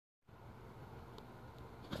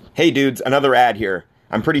Hey dudes, another ad here.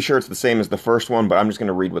 I'm pretty sure it's the same as the first one, but I'm just going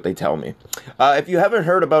to read what they tell me. If you haven't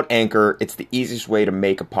heard about Anchor, it's the easiest way to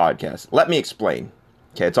make a podcast. Let me explain.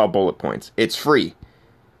 Okay, it's all bullet points. It's free.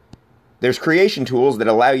 There's creation tools that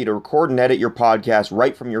allow you to record and edit your podcast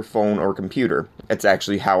right from your phone or computer. That's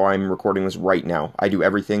actually how I'm recording this right now. I do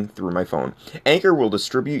everything through my phone. Anchor will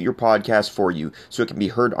distribute your podcast for you so it can be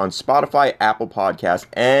heard on Spotify, Apple Podcasts,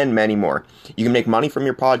 and many more. You can make money from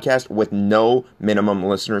your podcast with no minimum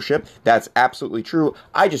listenership. That's absolutely true.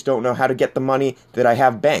 I just don't know how to get the money that I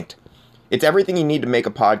have banked. It's everything you need to make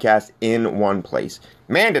a podcast in one place.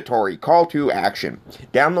 Mandatory call to action.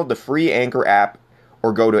 Download the free Anchor app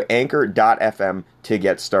or go to anchor.fm to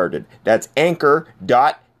get started. That's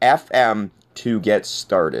anchor.fm to get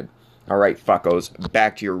started. All right, fuckos,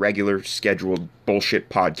 back to your regular scheduled bullshit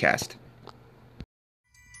podcast.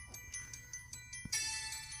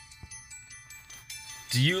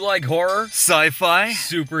 Do you like horror, sci-fi,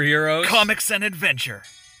 superheroes, comics, and adventure?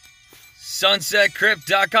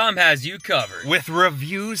 SunsetCrypt.com has you covered. With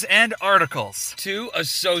reviews and articles. 2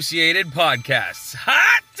 associated podcasts.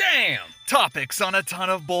 Hot damn! Topics on a ton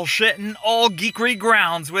of bullshit and all geekery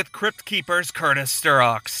grounds with Crypt Keepers Curtis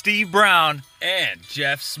Sturrock, Steve Brown, and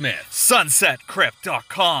Jeff Smith.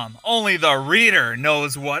 SunsetCrypt.com. Only the reader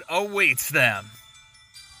knows what awaits them.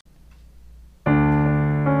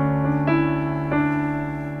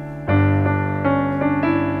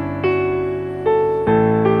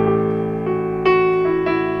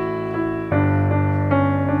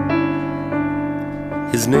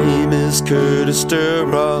 His name is Curtis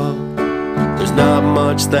Sturrock. There's not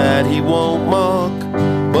much that he won't mock,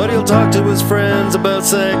 but he'll talk to his friends about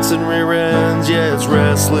sex and rear ends. Yeah, it's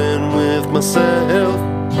wrestling with myself.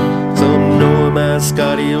 Some know him as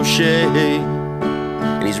Scotty O'Shea,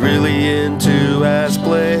 and he's really into ass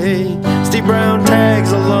play. Steve Brown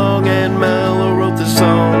tags along and Mello wrote the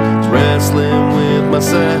song. It's wrestling with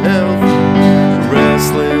myself,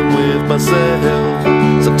 wrestling with myself.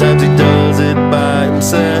 Sometimes he does it by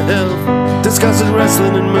himself, discussing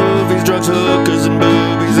wrestling and movies, drugs, hookers, and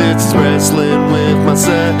boobies. It's wrestling with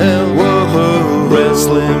myself. Whoa,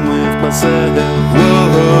 wrestling with myself.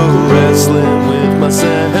 Whoa, wrestling with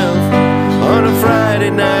myself. On a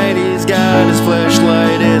Friday night, he's got his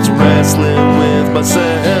flashlight. It's wrestling with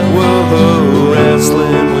myself. Whoa,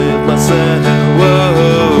 wrestling with myself.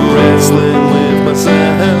 Whoa, wrestling with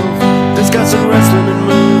myself. Discussing wrestling and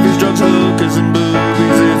movies, drugs, hookers, and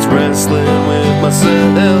boobies. It's wrestling with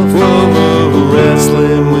myself. Whoa,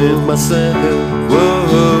 wrestling with myself.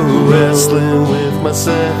 Whoa, wrestling with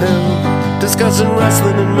myself. Discussing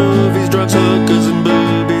wrestling and movies, drugs, hookers, and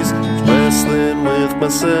boobies. It's wrestling with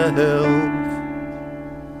myself.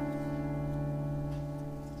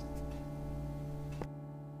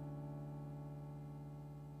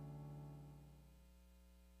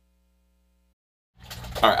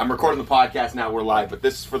 All right, I'm recording the podcast now. We're live, but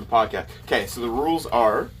this is for the podcast. Okay, so the rules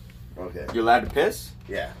are: Okay. you're allowed to piss,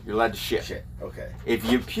 Yeah. you're allowed to shit. Shit. Okay. If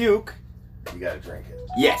you puke, You gotta drink it.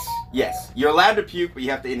 yes, you're allowed to puke, but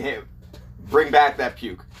you have to inhale, bring back that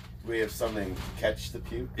puke. We have something catch the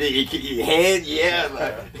puke. You hand,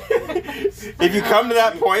 yeah. If you come to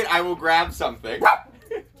that point, I will grab something.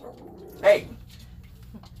 Hey.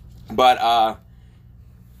 But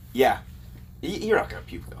yeah, you're not gonna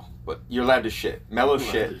puke though. But you're allowed to shit. Mellow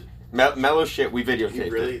shit. Mellow shit. We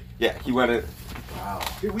videotaped really? it. Yeah, he went in. Wow.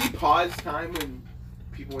 Did we pause time when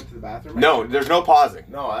people went to the bathroom? No, there's no pausing.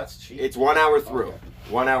 No, that's cheap. It's 1 hour through. Okay.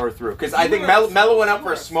 1 hour through. Because I think Mello went out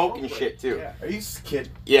for a smoke and shit too. Yeah. Are you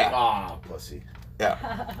kidding? Yeah. Ah, pussy.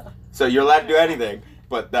 Yeah. So you're allowed to do anything,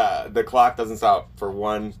 but the clock doesn't stop for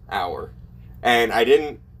 1 hour. And I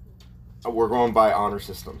didn't. We're going by honor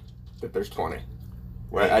system. That there's 20.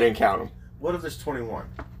 I didn't count them. What if there's 21?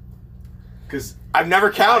 Because I've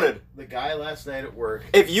never counted. the guy last night at work.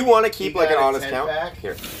 If you want to keep he like an got a honest 10 count, pack,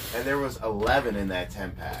 here. and there was 11 in that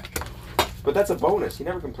 10 pack. But that's a bonus. You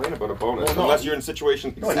never complain about a bonus Well, no. unless you're in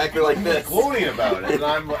situations No, exactly like this. Gloating about it, and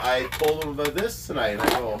I told him about this tonight, and I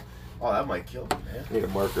go, "Oh, that might kill me, man." I need a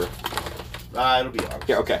marker. It'll be honest.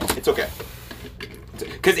 Yeah, okay. It's okay.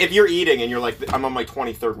 Because if you're eating and you're like, I'm on my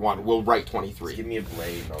 23rd one, we'll write 23. Give me a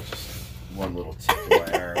blade, and I'll just one little tip in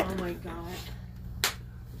my arm. Oh my god.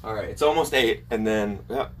 All right, it's almost 8, and then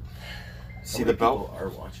see the belt. People are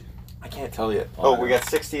watching. I can't tell you. Oh, we got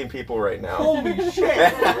 16 people right now. Holy shit!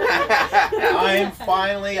 I am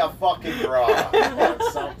finally a fucking draw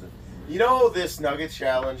on something. You know, this Nugget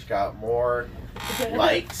Challenge got more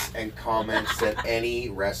likes and comments than any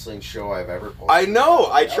wrestling show I've ever posted. I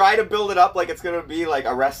know. I try to build it up like it's gonna be like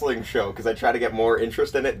a wrestling show because I try to get more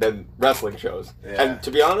interest in it than wrestling shows. Yeah. And to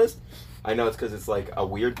be honest, I know it's because it's like a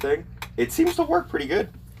weird thing. It seems to work pretty good.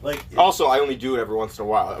 Like, Also, I only do it every once in a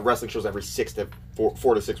while. Wrestling shows every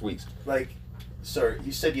 4 to 6 weeks. like, sir,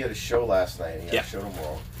 you said you had a show last night and you had Yeah. a show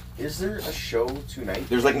tomorrow. Is there a show tonight?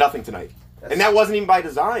 There's like nothing tonight. That's, And that wasn't even by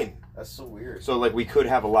design. that's so weird. So like we could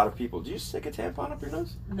have a lot of people. Do you stick a tampon up your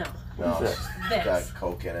nose? No. No, What's it's This. got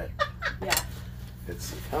coke in it. Yeah.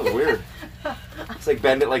 It's That was weird. It's like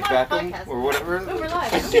bend it like Come on, Beckham podcast. or whatever. Oh, we're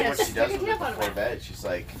live. I I'm see gonna what she stick does a with it tampon before in bed. She's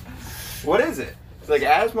like, What is it? It's like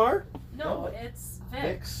Asmar? No, it's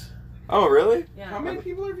Vicks. Vicks. Oh really? Yeah. How many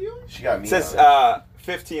people are viewing? She got me. It says on it.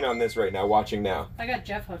 15 on this right now. Watching now. I got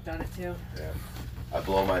Jeff hooked on it too. I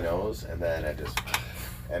blow my nose and then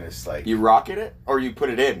and it's like, You rocket it or you put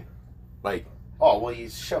it in, like, oh well, you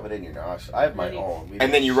shove it in your nostril. I have my Then you- own. We and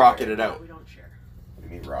then don't you share rocket it out. We don't share. What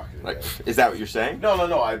do you mean rocket it Like, out? is that what you're saying? No.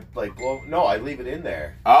 I like blow. No, I leave it in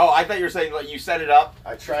there. Oh, I thought you were saying like you set it up,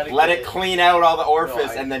 I try to let get it clean out all the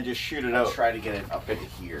orifice, I- and then just shoot it I out. try to get it up into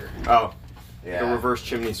here. Oh, Yeah. the reverse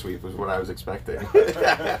chimney sweep was what I was expecting.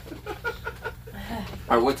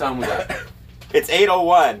 All right, what time was that? It's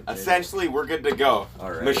 8:01. Essentially, we're good to go.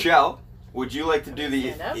 All right. Michelle, would you like to do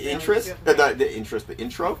the Stand up. interest? The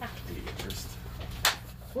intro?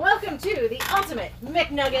 Welcome to the Ultimate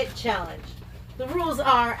McNugget Challenge. The rules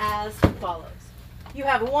are as follows. You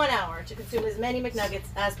have 1 hour to consume as many McNuggets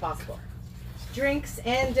as possible. Drinks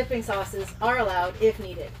and dipping sauces are allowed if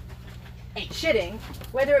needed. Shitting,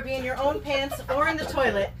 whether it be in your own pants or in the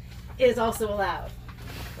toilet, is also allowed.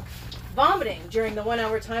 Vomiting during the 1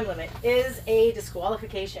 hour time limit is a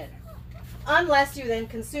disqualification, unless you then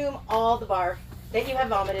consume all the barf that you have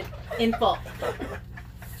vomited in full.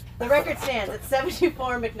 The record stands at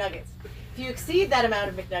 74 McNuggets. If you exceed that amount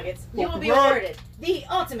of McNuggets, you will be awarded the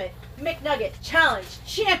Ultimate McNugget Challenge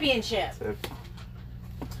Championship.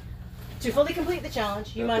 To fully complete the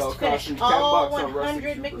challenge, you That must belt finish cost you 10 all bucks on 100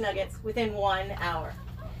 Wrestling Super. McNuggets within 1 hour.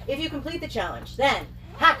 If you complete the challenge, then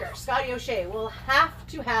hacker Scotty O'Shea will have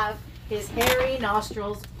to have his hairy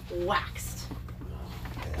nostrils waxed.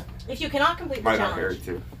 If you cannot complete the Mine are hairy challenge,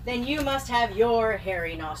 too. then you must have your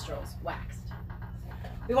hairy nostrils waxed.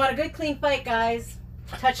 We want a good clean fight, guys.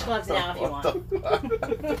 Touch gloves now if you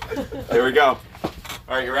want. There we go.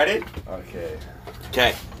 All right, you ready? Okay.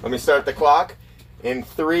 Okay, let me start the clock. In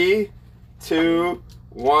 3, 2,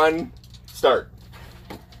 1, start.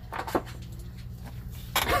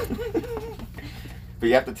 But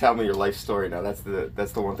you have to tell me your life story now. That's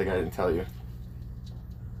the one thing I didn't tell you.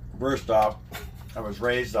 First off, I was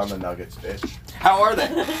raised on the nuggets, bitch. How are they?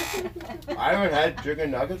 I haven't had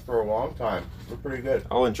chicken nuggets for a long time. They're pretty good.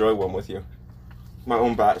 I'll enjoy one with you. My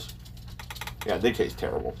own batch. Yeah, they taste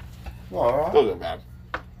terrible. Well, Those are bad.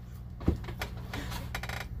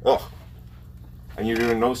 Ugh. And you're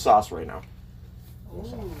doing no sauce right now.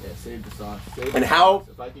 Yeah, save the sauce. Save And the how sauce.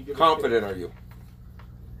 If I can give it confident are you?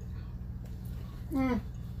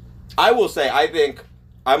 I will say, I think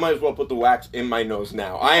I might as well put the wax in my nose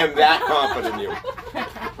now. I am that confident in you.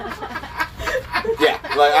 Yeah,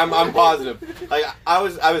 like I'm positive. Like I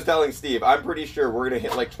was telling Steve, I'm pretty sure we're gonna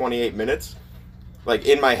hit like 28 minutes. Like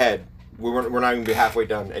in my head, we're not even gonna be halfway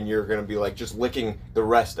done, and you're gonna be like just licking the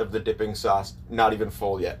rest of the dipping sauce, not even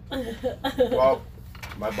full yet. well,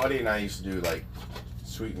 my buddy and I used to do like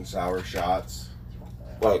sweet and sour shots.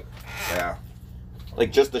 Like Yeah.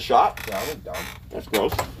 like just the shot. Yeah, I went down. That's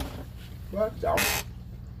gross. But down.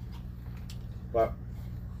 But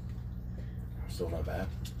still not bad.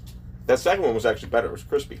 That second one was actually better. It was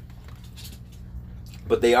crispy.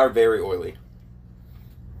 But they are very oily.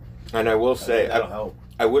 And I will say, that'll help.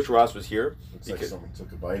 I wish Ross was here. Looks like because- someone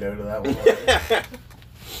took a bite out of that one. already.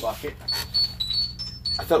 Fuck it.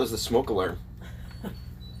 I thought it was the smoke alarm.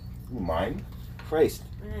 Ooh, mine? Christ.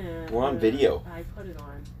 We're on video. I put it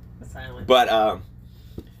on silent. But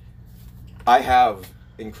I have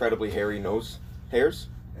incredibly hairy hairs.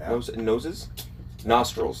 Yeah. Noses.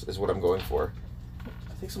 Nostrils is what I'm going for.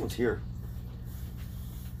 I think someone's here.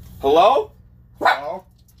 Hello? Oh,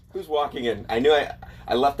 Who's walking in? I knew I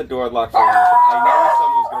left the door locked for a reason. I knew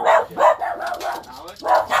someone was going to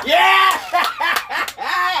walk in.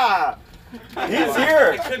 Yeah! He's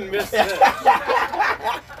here. Couldn't miss this.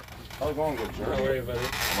 how's it going, good Don't journey? worry, buddy.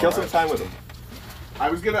 Kill some time with him. I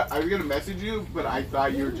was gonna message you, but I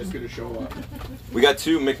thought you were just gonna show up. We got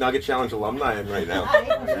 2 McNugget Challenge alumni in right now.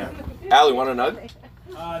 Yeah. Allie, want a nug?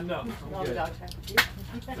 No. All the dog time.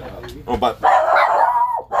 Oh, but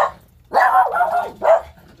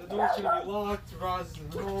The door's gonna be locked. Roz is in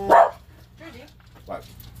the room. Georgie.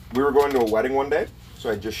 we were going to a wedding one day, so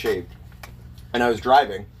I just shaved. And I was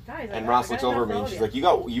driving, Guys, and Ross looks over at me and she's like,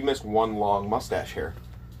 you missed one long mustache hair.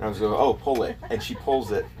 And I was like, oh, pull it. And she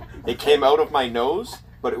pulls it. It came out of my nose,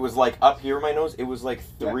 but it was like up here in my nose. It was like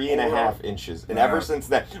 3.5 inches, and ever since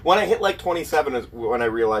then, when I hit like 27, is when I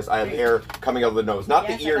realized I have hair coming out of the nose, not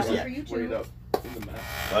the ears yet. Wait up. In the mouth.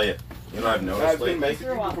 Oh yeah. You know, I've I've noticed been lately.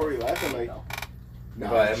 messaging before you left. I'm like,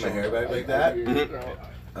 If I have my hair back like that,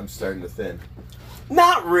 I'm starting to thin.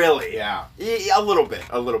 Not really. Yeah. Yeah, a little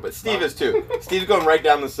bit. Steve is too. Steve's going right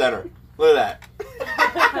down the center. Look at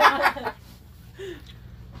that.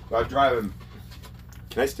 I'm driving.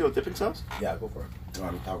 Can I steal a dipping sauce? Yeah, go for it. No,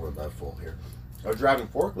 I'm talking about that full here. I was driving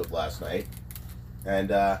forklift last night,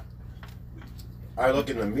 and I look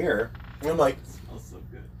in the mirror, and I'm like, smells so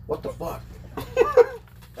good. what the fuck?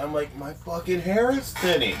 I'm like, my fucking hair is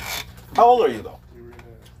thinning. How old are you though?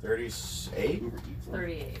 38?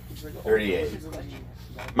 38. 38.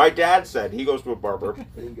 My dad said he goes to a barber,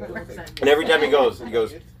 and every time he goes,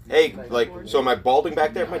 hey, like, so am I balding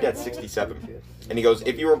back there? My dad's 67. And he goes,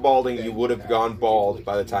 if you were balding, you would have gone bald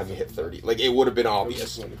by the time you hit 30. Like, it would have been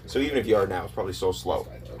obvious. So even if you are now, it's probably so slow.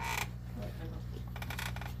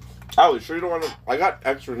 Oh, you sure you don't want to? I got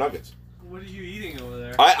extra nuggets. What are you eating over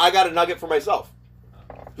there? I got a nugget for myself.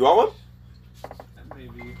 You want one?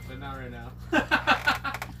 Maybe, but not right now.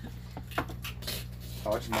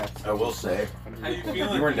 I will say, How you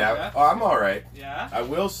feeling? you were down. Jeff? Oh, I'm alright. Yeah? I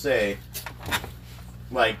will say,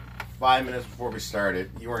 like, 5 minutes before we started,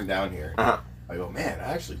 you weren't down here. Uh-huh. I go, man,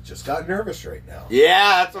 I actually just got nervous right now.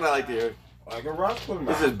 Yeah, that's what I like to hear. Like a rock with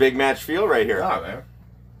This is big match feel right here. Yeah, man.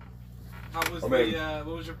 How was I mean-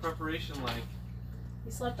 what was your preparation like?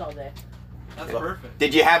 You slept all day. That's perfect.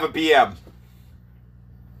 Did you have a BM?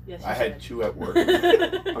 Yes, I had 2 at work.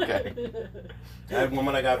 Okay. I had one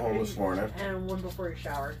when I got home this morning. And one before you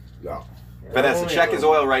showered. No. Vanessa, check his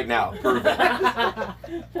oil right now. Prove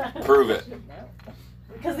it. Prove it.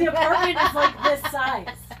 Because the apartment is like this size.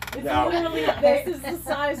 It's No. literally, this is the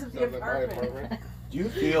size of the apartment. Do you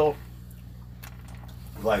feel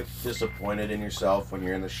like disappointed in yourself when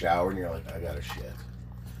you're in the shower and you're like, I gotta shit,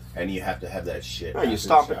 and you have to have that shit? No, you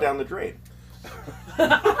stomp it down the drain.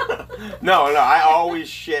 No, I always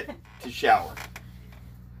shit to shower.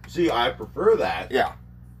 See, I prefer that. Yeah.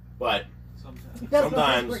 But Sometimes. It doesn't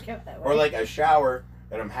sometimes, work out that way. or like I shower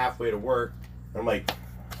and I'm halfway to work, and I'm like,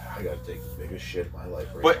 I gotta take the biggest shit of my life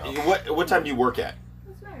right But now. what time do you work at?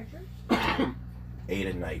 8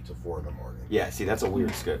 at night to 4 in the morning. Yeah, see, that's a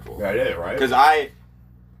weird schedule. Yeah, it is, right? Because I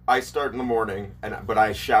start in the morning, but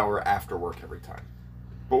I shower after work every time.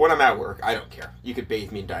 But when I'm at work, I don't care. You could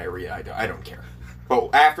bathe me in diarrhea. I don't care. But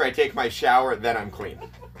after I take my shower, then I'm clean.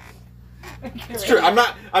 It's true. I'm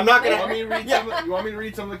not You gonna. want me to read Yeah. you want me to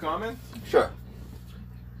read some of the comments? Sure.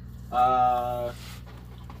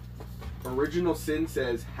 Original Sin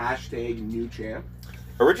says #new champ.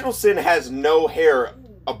 Original Sin has no hair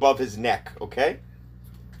above his neck. Okay.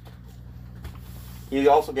 He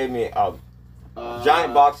also gave me a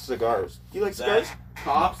giant box of cigars. Do you like cigars?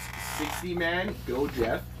 Tops 60 man, go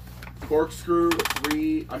Jeff. Corkscrew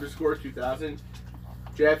 3_2000.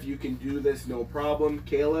 Jeff, you can do this, no problem.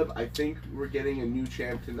 Caleb, I think we're getting a new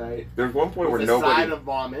champ tonight. There's one point where With a nobody. side of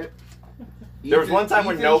vomit. There was one time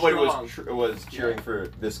when Ethan nobody Strong. was cheering for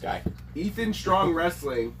this guy. Ethan Strong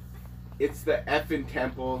Wrestling. It's the effing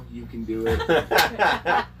temple. You can do it.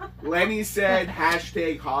 Lenny said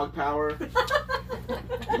 #hog power.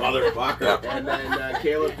 Motherfucker. And then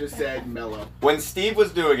Caleb just said mellow. When Steve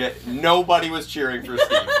was doing it, nobody was cheering for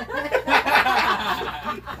Steve.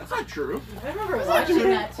 That's not true. I remember watching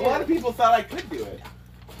that A lot of too. people thought I could do it.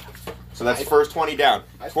 So that's first 20 down.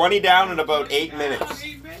 20 down in about 8 minutes.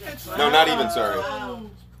 8 minutes. No, not even, sorry. Wow.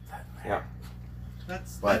 Yeah.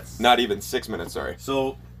 But Not even 6 minutes, sorry.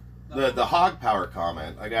 so the hog power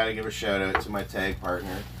comment, I gotta give a shout out to my tag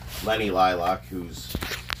partner, Lenny Lilac, who's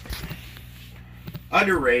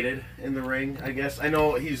underrated in the ring, I guess. I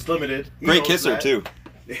know he's limited. He Great knows kisser, that. too.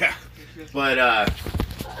 Yeah. But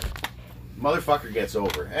motherfucker gets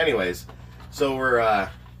over. Anyways, so we're I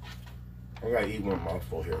gotta eat one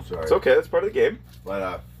mouthful here, sorry. It's okay, that's part of the game.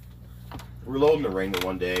 But we're loading the ring the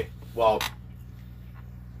one day. Well,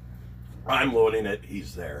 I'm loading it,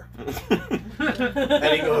 he's there. And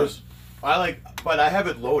he goes, but I have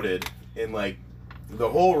it loaded in like the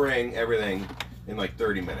whole ring, everything, in like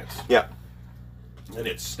 30 minutes. Yeah. And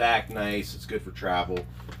it's stacked nice, it's good for travel.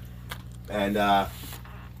 And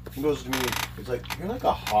he goes to me, he's like, you're like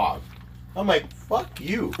a hog. I'm like, fuck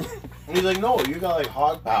you. And he's like, no, you got like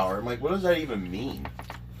hog power. I'm like, what does that even mean?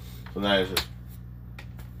 So then I just,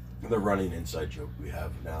 the running inside joke we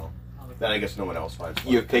have now. That I guess no one else finds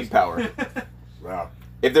funny. You have pig power. Wow.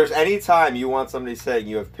 If there's any time you want somebody saying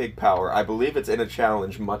you have pig power, I believe it's in a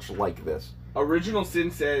challenge much like this. Original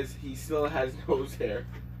Sin says he still has nose hair.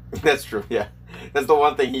 That's true, yeah. That's the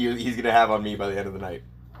one thing he's gonna have on me by the end of the night.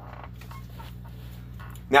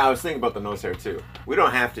 Now I was thinking about the nose hair too. We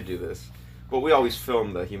don't have to do this, but we always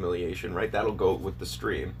film the humiliation, right? That'll go with the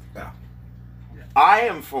stream. Yeah. I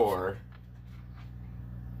am for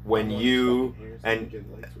when you and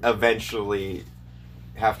eventually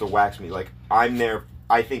have to wax me. Like I'm there.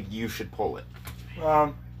 I think you should pull it.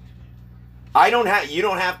 I don't have. You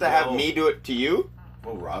don't have to have me do it to you.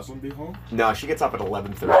 Will Rosalind be home? No, she gets up at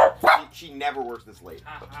 11:30. She never works this late.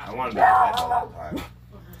 I want to be in bed by that time.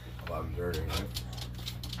 11:30,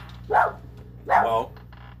 right? Well,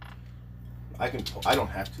 I can. I don't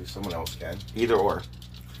have to. Someone else can. Either or.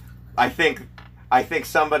 I think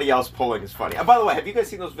somebody else pulling is funny. By the way, have you guys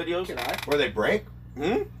seen those videos? Where they break?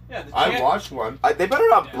 Hmm? Yeah, the I watched one. They better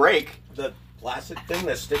not break. The plastic thing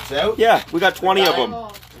that sticks out. Yeah, we got 20 of them.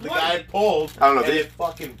 The guy pulled. I don't know. And it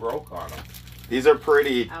fucking broke on him. These are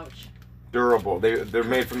pretty Ouch. durable. They're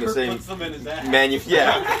made from the Kurt same puts them in his ass.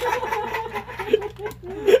 Yeah.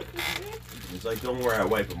 He's like, don't worry, I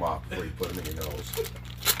wipe them off before you put them in your nose.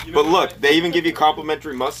 You know But look, what? they even give you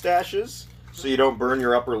complimentary mustaches, so you don't burn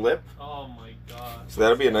your upper lip. Oh my god. So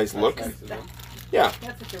that'll be a nice look. That's nice of them. Yeah.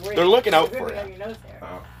 That's what you're worried They're looking out You're for ripping you. out your nose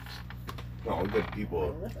hair. No, good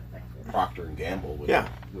people. Procter and Gamble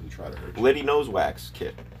wouldn't try to hurt you. Liddy nose wax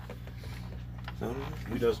kit.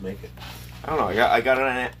 Who does make it? I don't know. I got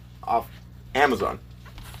it off Amazon.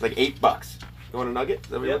 It's like $8. You want a nugget? Is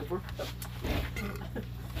that what you're Yep. looking for?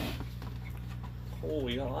 Oh,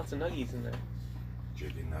 we got lots of nuggies in there.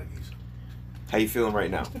 Chicken nuggies. How you feeling right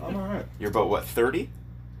now? I'm alright. You're about what, 30?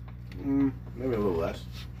 Maybe a little less.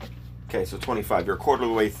 Okay, so 25. You're a quarter of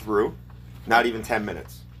the way through. Not even 10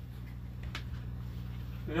 minutes.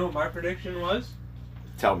 You know what my prediction was?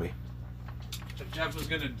 Tell me. That Jeff was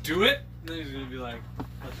gonna do it, and then he's gonna be like,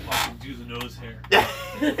 let's fucking do the nose hair.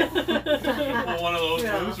 Pull one of those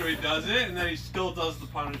moves where he does it, and then he still does the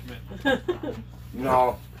punishment.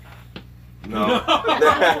 No. No.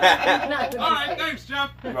 Alright, thanks,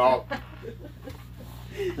 Jeff. No.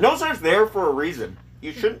 Nose hair's there for a reason.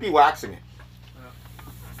 You shouldn't be waxing it.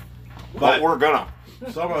 But But we're gonna.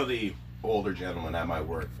 some of the older gentlemen at my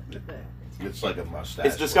work, it's like a mustache.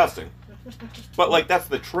 It's disgusting. But like that's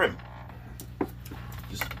the trim.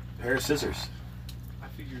 Just a pair of scissors. I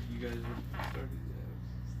figured you guys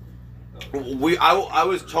would I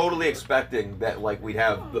was totally expecting that like we'd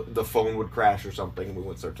have the phone would crash or something and we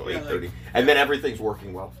wouldn't start till Yeah, 8:30. like- And then everything's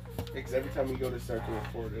working well. Because every time we go to start to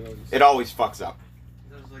record, It always fucks up.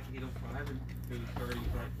 That was like 8:05 and it was already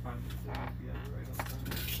like 5 minutes late. Yeah, right on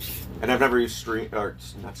time. And I've never used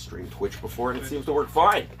not streamed Twitch before and it seems to work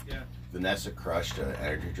fine. Yeah. Vanessa crushed an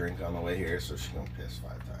energy drink on the way here, so she's gonna piss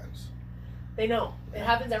 5 times. They know. It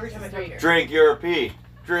happens every time I come here. Drink your pee.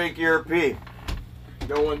 Drink your pee.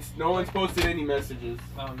 No one's posted any messages.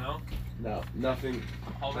 Oh no? No, nothing.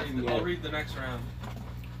 I'll read the next round.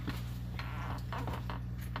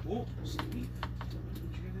 Oh, sweet.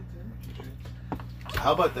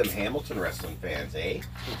 How about them Hamilton wrestling fans, eh?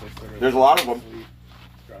 There's a lot of them.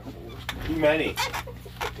 Too many.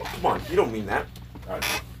 Come on, you don't mean that.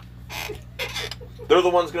 They're the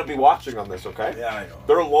ones gonna be watching on this, okay? Yeah, I know.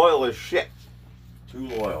 They're loyal as shit. Too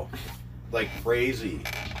loyal. Like crazy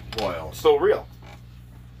loyal. Still real.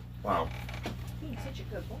 Wow. He's such a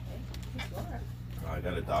good boy. He's smart. I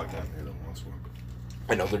got a dog down here that wants one.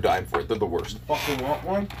 I know they're dying for it. They're the worst. Fucking want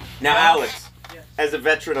one? Now, Alex, Yeah. as a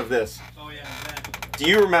veteran of this, Oh yeah, that. do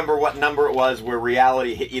you remember what number it was where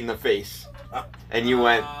reality hit you in the face? And you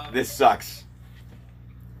went, this sucks.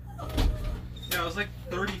 Yeah, it was like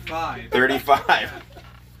 35. 35.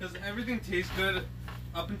 Because everything tastes good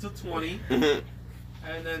up until 20. Mhm.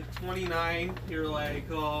 And then 29, you're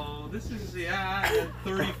like, oh, this is, yeah. And then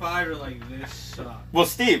 35, you're like, this sucks. Well,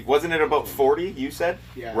 Steve, wasn't it about 40, you said?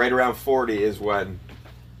 Yeah. Right around 40 is when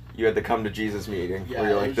you had the come to Jesus meeting. Yeah, where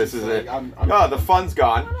you're it like, was this just is like, it. I'm Oh, the fun's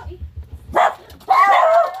gone.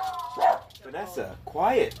 Vanessa,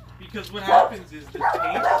 quiet. Because what happens is the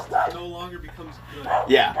taste no longer becomes good.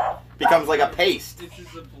 Yeah. Becomes like a paste. This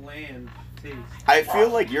is a bland taste. I feel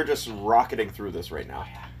like you're just rocketing through this right now.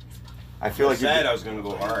 I feel I like said you're, I was gonna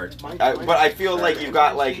go hard. but I feel like you've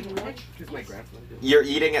got like Because my grandfather did. you're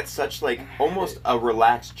eating at such like almost a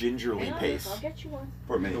relaxed gingerly I'll pace. get you one.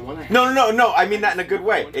 For me. No. I mean that in a good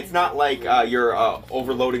way. It's not like you're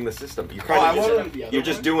overloading the system. You're Oh, I kind of wasn't. you're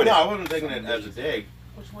just doing No, I it. wasn't taking it as a dig.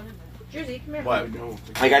 Which one is it? Jersey, come here. What?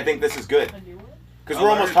 Like I think this is good A new one? because A we're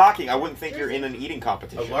almost large- talking. I wouldn't think you're in an eating A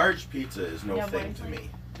competition. large pizza is no Yeah, thing mine's to like- me.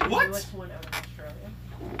 The What? newest one out of Australia.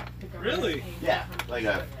 The government Really? pays Yeah, 100% like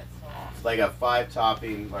a- of it, so- Like a 5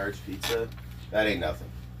 topping large pizza, that ain't nothing.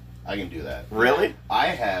 I can do that. Really? I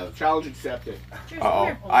have. Challenge accepted. Cheers, Uh-oh.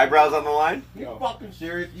 here. Eyebrows on the line? You No. fucking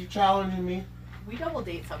serious? You challenging me? We double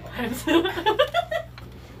date sometimes.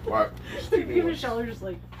 What? You and Michelle are just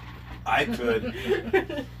like. I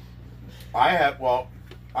could. I have. Well,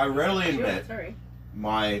 I readily admit Sorry.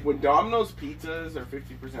 my. When Domino's pizzas are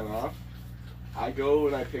 50% off, I go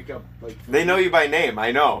and I pick up like. They know you by name,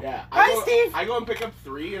 I know. Yeah. Hi, Steve. I go and pick up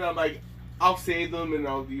 3, and I'm like, I'll save them and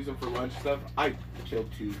I'll use them for lunch stuff. I killed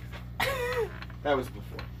 2. That was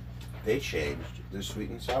before. They changed their sweet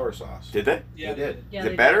and sour sauce. Did they? Yeah, They did. Yeah, Is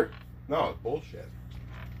they it better? No, it's bullshit.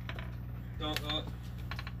 Don't.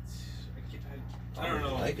 I don't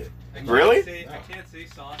know. I like it. I can't Really? I can't say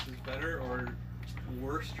sauce is better or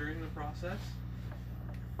worse during the process.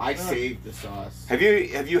 I saved the sauce. Have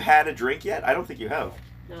you had a drink yet? I don't think you have.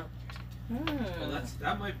 Well,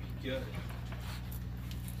 that might be good.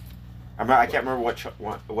 I can't remember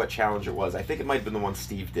what challenge it was. I think it might have been the one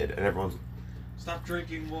Steve did, and everyone's. Stop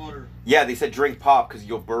drinking water. Yeah, they said drink pop because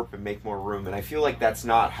you'll burp and make more room, and I feel like that's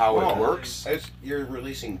not how it No. works. You're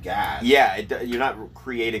releasing gas. Yeah, you're not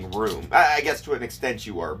creating room. I guess to an extent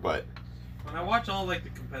you are, but When I watch all like the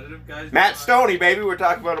competitive guys, Matt Stoney, baby, we were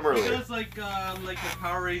talking about him he earlier. does like the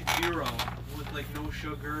Powerade Zero with like no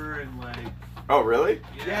sugar and like. Oh, really?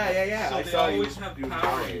 Yeah. So I they saw you always have doing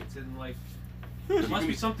Powerades and like. There must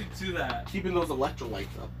be something to that. Keeping those electrolytes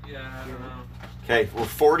up. Yeah, I don't know. Okay, we're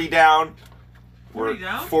 40 down. 40 We're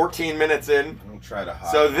down? 14 minutes in. Don't try to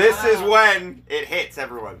hide. So this is when it hits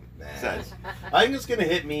everyone. Nah. Says. I think it's gonna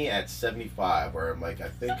hit me at 75, where I'm like, I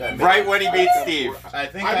think I made Right when he beats Steve. I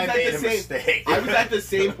think I I, was at made the a same- mistake. I was at the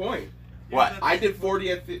same point. What? I did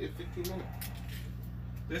 40 at 15 minutes.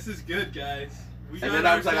 This is good, guys. We And got then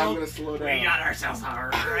I was like, I'm ourselves- gonna slow down. ourselves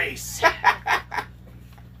a race.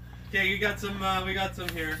 Okay, we got some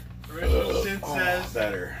here. Original Sin says.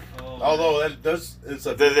 better. Oh, Although that does, it's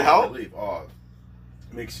a Does it help? relief. Oh,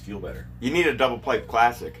 it makes you feel better. You need a double pipe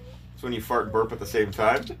classic. It's when you fart and burp at the same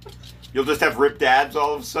time. You'll just have ripped abs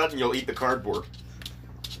all of a sudden. You'll eat the cardboard.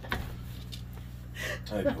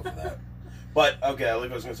 I'd go for that. But okay,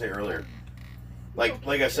 like I was gonna say earlier, like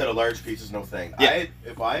I said, a large pizza is no thing. Yeah.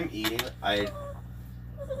 If I'm eating, I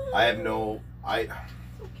have no.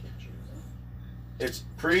 It's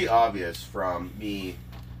pretty obvious from me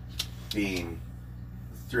being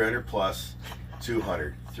 300 plus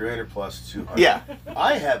 200, 300 plus 200. Yeah.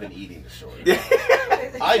 I have an eating disorder. Yeah.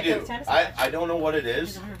 I do. I don't know what it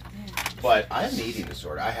is, but I have an eating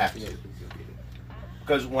disorder. I have to.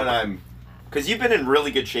 Because when I'm. Because you've been in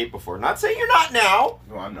really good shape before. Not saying you're not now.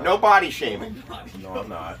 No, I'm not. No body shaming. No, I'm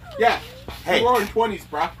not. Yeah. Hey. We're in 20s,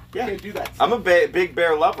 bro. Yeah. Can't do that. I'm a big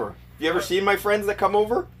bear lover. You ever seen my friends that come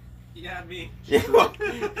over? Yeah, me. Yeah.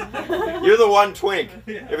 You're the one twink.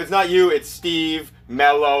 If it's not you, it's Steve,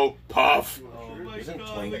 Mello, Puff. Oh my Isn't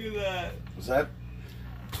god, Twink- look at that. Was that?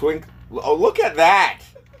 Twink. Oh, look at that.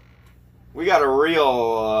 We got a real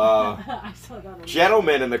I saw that on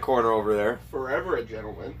gentleman in the corner over there. Forever a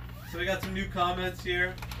gentleman. So we got some new comments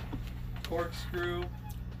here. Corkscrew.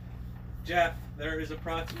 Jeff, there is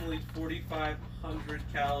approximately 4,500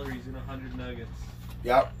 calories in 100 nuggets.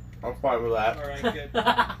 Yep. I'm fine with that. All right, good.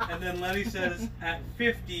 And then Lenny says at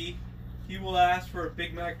 50, he will ask for a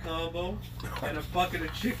Big Mac combo and a bucket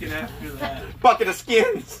of chicken after that. Bucket of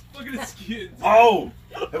skins. Look at his skins. Oh!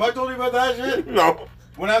 Have I told you about that shit? No.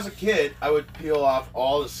 When I was a kid, I would peel off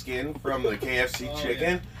all the skin from the KFC Oh,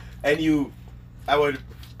 chicken, and I would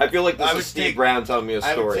I feel like this I is would Steve take- Brown telling me a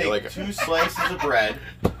I would story. take Like 2 slices of bread,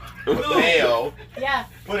 put mayo, Yeah.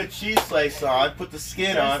 put a cheese slice on, put the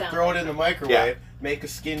skin Does on, sound throw it in the microwave, Yeah. make a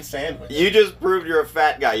skin sandwich. You just proved you're a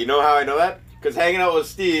fat guy. You know how I know that? Because hanging out with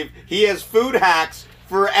Steve, he has food hacks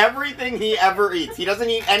for everything he ever eats. He doesn't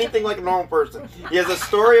eat anything like a normal person. He has a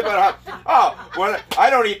story about how, when I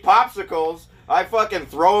don't eat popsicles, I fucking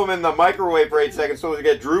throw them in the microwave for 8 seconds so they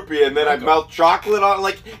get droopy, and then I melt chocolate on.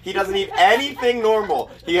 Like, he doesn't eat anything normal.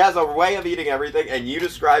 He has a way of eating everything, and you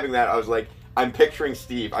describing that, I was like, I'm picturing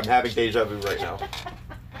Steve. I'm having deja vu right now.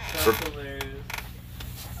 That's hilarious.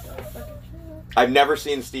 I've never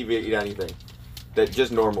seen Steve eat anything that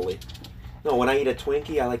just normally. No, when I eat a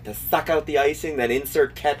Twinkie, I like to suck out the icing, then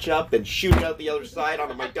insert ketchup, then shoot it out the other side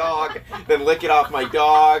onto my dog, then lick it off my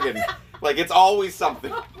dog, and like it's always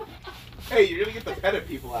something. Hey, you're gonna get the peta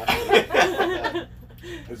people after that.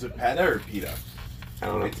 Is it peta or pita? I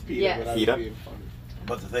don't know. It's pita, Yes. but I was Pita? being funny.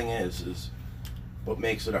 But the thing is what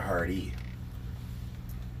makes it a hard E?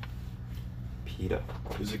 Pita.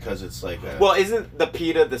 Is it because it's like a... Well, isn't the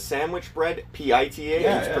pita the sandwich bread? P-I-T-A? Yeah,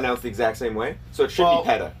 and it's yeah. pronounced the exact same way? So it should Well- be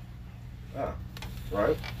peta. Oh,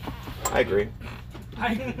 right? I agree. You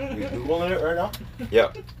Googling it right now?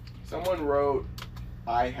 Yep. Someone wrote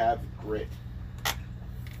I have grit.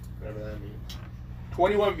 Whatever that means.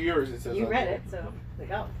 21 viewers, it says. You on read there. it, so they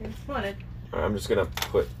got what they wanted. I'm just gonna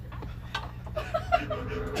put.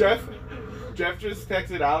 Jeff just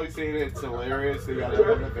texted Ali saying it's hilarious. They got it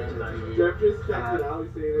on the family TV. Jeff just texted Ali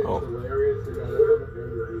saying it's hilarious. They got it on the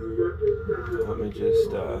family TV. Let me just.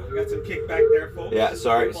 We got some kickback there, folks. Yeah,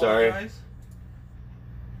 sorry. Apologize.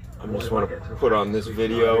 I just want to put on this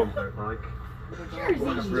video.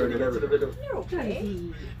 You're okay.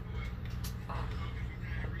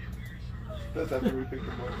 That's after we picked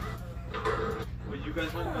them up. Well, you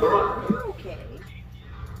guys went. You're okay.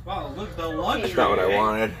 Wow, look the luxury. That's not what I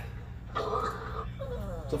wanted.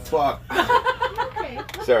 The fuck? Okay.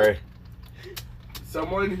 Sorry.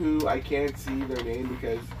 Someone who I can't see their name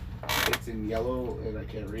because it's in yellow and I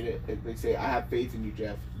can't read it. They say, "I have faith in you,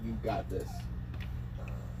 Jeff. You got this."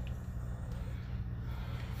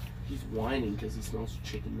 He's whining because he smells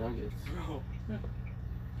chicken nuggets. Bro.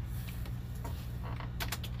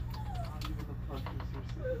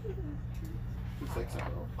 It's like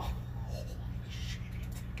something else.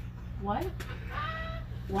 What?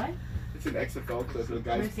 What? It's an XFL clip. The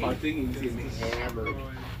guy's punting and he's getting hammered.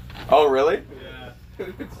 Oh, really? Yeah.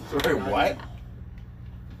 Sorry, what?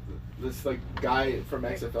 This like guy from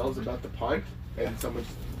XFL is about to punt and someone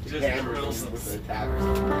Just hammers drills him him. with an attack or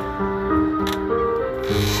something.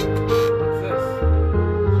 What's this?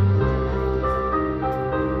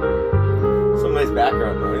 Some nice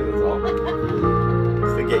background noise, that's all.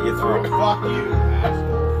 Just to get you through. Fuck you,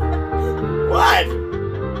 asshole. What?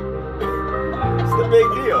 It's the big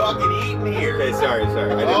deal. Fucking eating here. Okay, sorry. I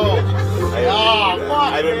didn't mean to Oh, do that.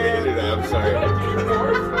 fuck, I didn't mean to do that. I'm sorry.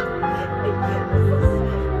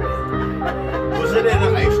 Was it in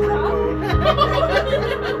an ice cream cone?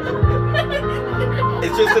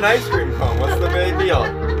 It's just an ice cream cone. What's the big deal?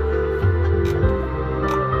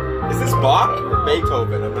 Is this Bach or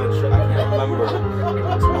Beethoven? I'm not sure. I can't remember.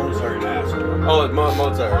 It's Mozart, asshole. Oh, it's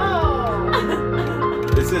Mozart. Oh.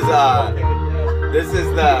 This is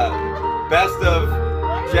the best of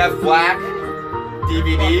Jeff Black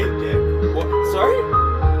DVD. What? Sorry?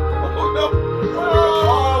 Oh no!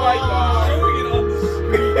 Oh my god! Showing it on the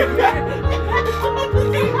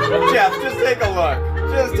screen. Jeff, just take a look.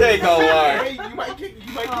 Just take a look. Hey, you might get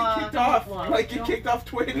kicked off. You might get kicked off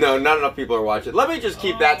Twitch. No, not enough people are watching. Let me just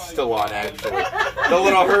keep that still on, actually. The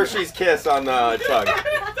little Hershey's Kiss on the tug.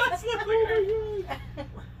 That's literally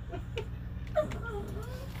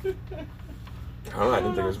I don't know, I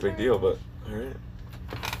didn't think it was a big deal, but alright.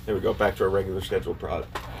 There we go, back to our regular scheduled Program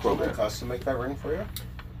program. custom make that ring for you?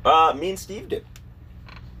 Me and Steve did.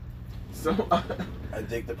 So, I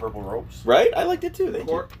dig the purple ropes. Right? I liked it too, thank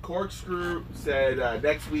you. Corkscrew said,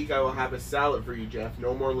 next week I will have a salad for you, Jeff.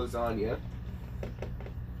 No more lasagna.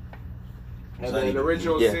 And then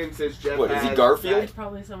Original Yeah. Sin says Jeff What, is he has Garfield? It's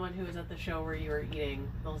probably someone who was at the show where you were eating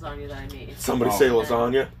the lasagna that I made. Somebody Oh. say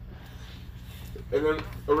lasagna. And then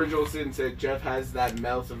Original Sin said Jeff has that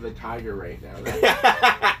mouth of the tiger right now.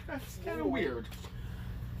 That's kind of weird.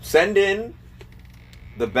 Send in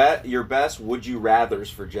your best would you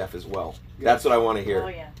rathers for Jeff as well. That's what I want to hear. Oh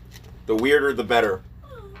yeah. The weirder, the better.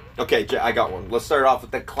 Okay, I got one. Let's start off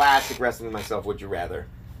with the classic wrestling myself. Would you rather?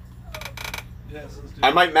 Yes, let's do I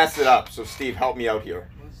it. might mess it up, so Steve, help me out here.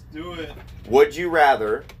 Let's do it. Would you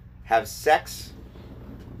rather have sex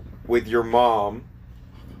with your mom's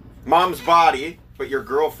body, but your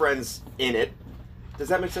girlfriend's in it? Does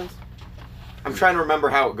that make sense? I'm trying to remember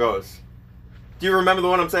how it goes. Do you remember the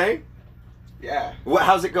one I'm saying? Yeah.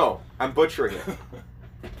 How's it go? I'm butchering it.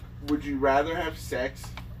 Would you rather have sex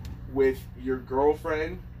with your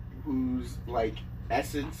girlfriend whose, like,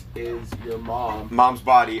 essence is your mom? Mom's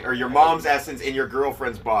body, or your mom's essence in your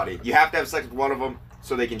girlfriend's body. You have to have sex with one of them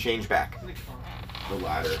so they can change back. The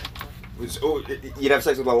latter. Oh, you'd have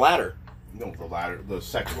sex with a ladder. No, the latter. The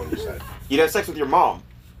second one you said. You'd have sex with your mom.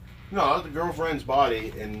 No, the girlfriend's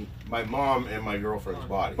body and my mom and my girlfriend's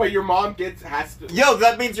body. But your mom has to... Yo,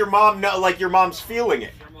 that means your mom's feeling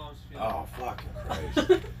it. Your mom's feeling Oh, fucking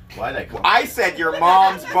Christ. Why'd I come? I said your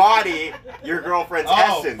mom's body, your girlfriend's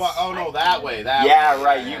essence. Oh, no, that way. That Yeah, way.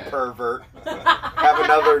 right, you pervert. Have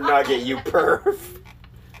another nugget, you perv.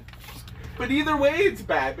 But either way, it's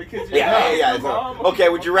bad because your Yeah. mom... Okay,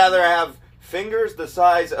 would you rather have fingers the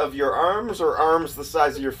size of your arms or arms the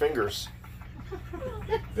size of your fingers?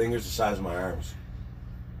 Fingers the size of my arms.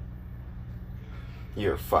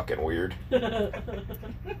 You're fucking weird. Because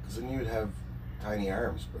then you would have tiny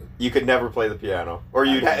arms, but You could never play the piano. Or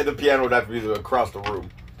the piano would have to be across the room.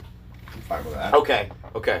 I'm fine with that.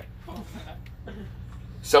 Okay.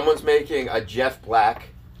 Someone's making a Jeff Black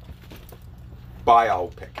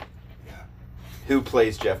biopic. Yeah. Who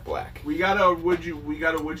plays Jeff Black? We got a would you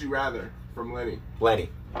rather from Lenny. Lenny.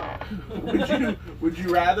 Would you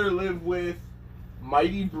rather live with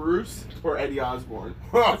Mighty Bruce or Eddie Osborne?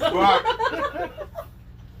 Oh, fuck.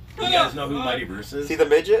 You guys know who Mighty Bruce is? See the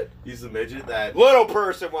midget? He's the midget that... Little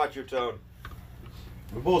person, watch your tone.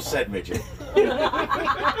 We both said midget. He's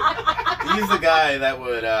the guy that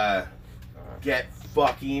would get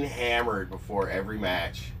fucking hammered before every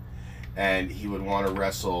match. And he would want to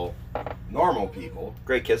wrestle normal people.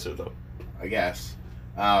 Great kisser, though. I guess.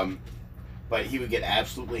 But he would get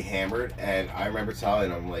absolutely hammered. And I remember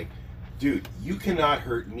telling him, like, dude, you cannot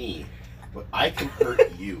hurt me, but I can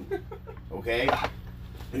hurt you. Okay?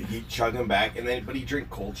 He'd chug him back, but he'd drink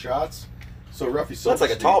cold shots. So Ruffy Silverstein... That's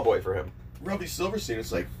like a tall boy for him. Ruffy Silverstein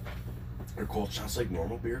is like, are cold shots like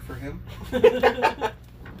normal beer for him? That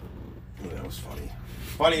was funny.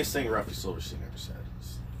 Funniest thing Ruffy Silverstein ever said.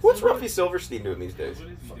 What's Ruffy Silverstein doing these days?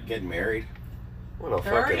 Getting married. What a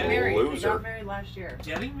They're already fucking married. They loser. got married last year.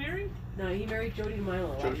 Getting married? No, he married Jody Milo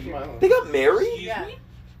last Jody year. Milo. They got married? Excuse Yeah. me?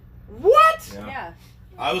 What? Yeah.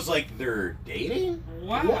 I was like, they're dating?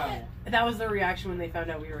 Wow. What? That was their reaction when they found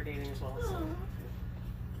out we were dating as well. So.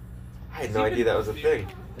 I had no idea that was a thing.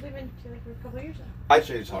 They've been together for a couple of years now. I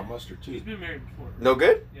changed hot mustard too. He's been married before. No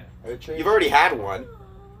good? Yeah. I changed. You've already had one.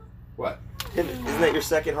 What? Isn't that your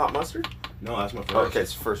second hot mustard? No, that's my first. Oh, okay,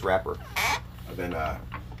 it's first rapper. I've been,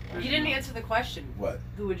 You didn't answer the question. what?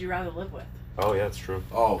 Who would you rather live with? Oh, yeah, that's true.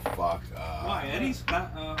 Oh, fuck. Why? Eddie's that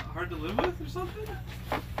hard to live with or something?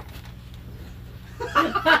 Look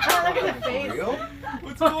at the For face. real?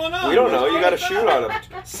 What's going on? We don't know. You got to shoot on him.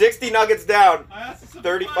 60 nuggets down. I asked a simple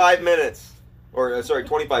 35 question. minutes. Or, sorry,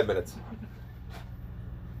 25 minutes.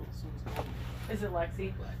 Is it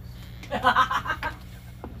Lexi?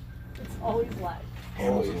 It's always Lex.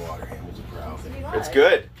 Hamilton water, Hamilton brow. It's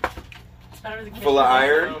good. It's better than Full of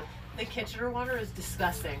Kitchener. iron. The Kitchener water is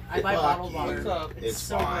disgusting. I buy bottled water. It's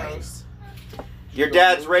so fine. gross. Your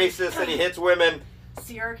dad's racist and he hits women.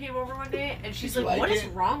 Sierra came over one day and she's You like, like "What is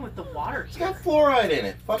it? wrong with the water It's here?" got fluoride in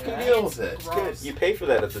it. Fucking Yeah. deal with it. It's gross. You pay for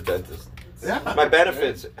that at the dentist. Yeah. My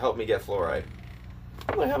benefits help me get fluoride.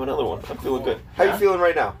 I might have another one. I'm feeling good. How Yeah? you feeling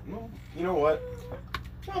right now? No, you know what?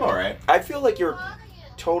 I'm alright. I feel like you're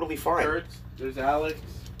totally fine. Kurtz, there's Alex,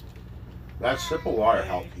 That sip of water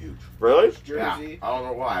helped huge. Really? Jersey. Yeah, I don't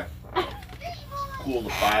know why. Cool the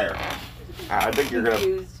fire. I think you're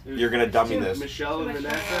gonna dummy this. Michelle and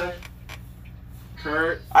Vanessa,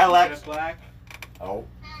 Kurt, I like. Jeff Black, Oh.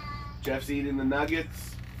 Jeff's eating the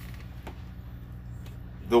nuggets.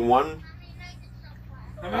 The one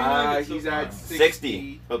How many nuggets so He's far? at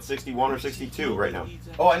 60, about 61 or 62 right now.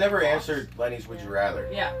 Oh, I never answered Lenny's Would You Rather.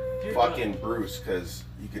 Yeah. Fucking Bruce, because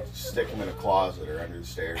you could stick him in a closet or under the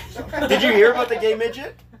stairs or something. Did you hear about the gay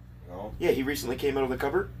midget? No? Yeah, he recently came out of the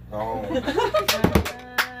cupboard. No.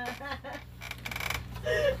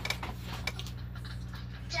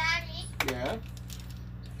 Daddy, Yeah.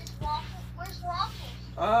 where's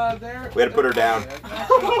Waffles? There. We had to put her down.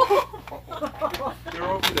 They're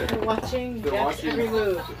over there. You're watching They're Jeff's watching. every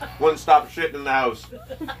move. Wouldn't stop shitting in the house.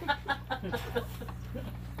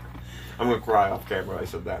 I'm gonna cry off camera. I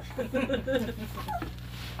said that.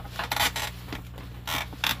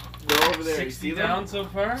 They're over there. You 60 see them? down so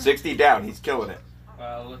far? 60 down. He's killing it.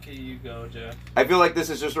 Wow, look at you go, Jeff. I feel like this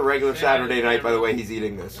is just a regular Saturday night. By the way, he's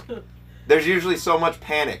eating this. There's usually so much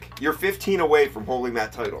panic. You're 15 away from holding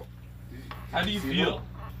that title. How do you feel?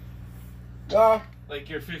 No. Like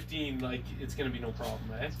you're 15, like it's gonna be no problem,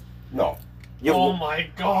 eh? No. You, Oh my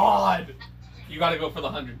god! You gotta go for the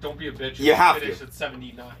 100. Don't be a bitch. You have finish to. at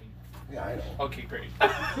 79. Yeah, I know. Okay, great.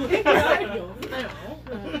 I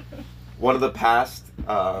know. One of the past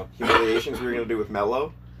humiliations we were going to do with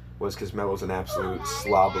Mello was because Mello's an absolute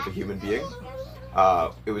slob of a human being.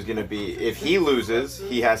 It was going to be, if he loses,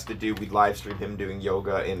 he has to do, we'd live stream him doing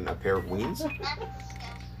yoga in a pair of weens.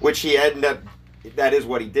 Which he ended up, that is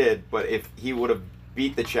what he did, but if he would have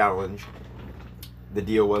beat the challenge, the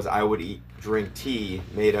deal was I would drink tea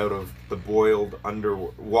made out of the boiled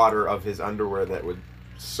water of his underwear that would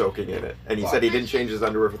soaking in it. And he said he didn't change his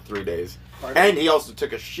underwear for 3 days. And he also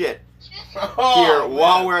took a shit here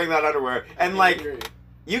while wearing that underwear. And like,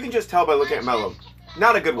 you can just tell by looking at Mello.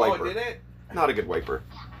 Not a good wiper. Oh, did it? Not a good wiper.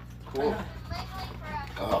 Cool.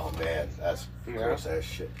 Oh man, that's gross ass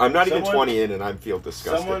shit. I'm not even 20 in and I feel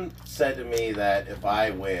disgusted. Someone said to me that if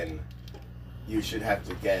I win, you should have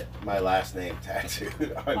to get my last name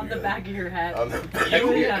tattooed On the back of your head. On the back of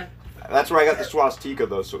Oh, your yeah. That's where I got the swastika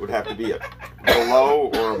though, so it would have to be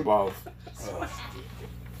below or above.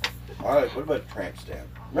 Alright, what about tramp stamp?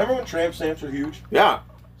 Remember when tramp stamps were huge? Yeah.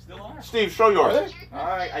 Still are. Steve, show yours.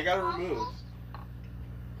 Alright, I got it removed.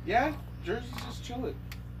 Yeah? Jersey's just chilling.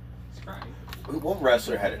 It's crying. What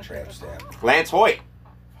wrestler had a tramp stamp? Lance Hoyt.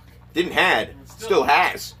 Didn't had. Still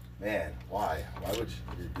has. Man, why? Why would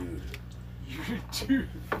you, dude? You're a dude.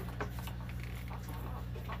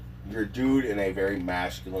 You're a dude in a very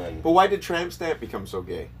masculine. But why did tramp stamp become so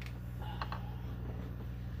gay?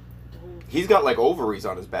 He's got like ovaries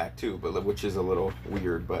on his back too, but which is a little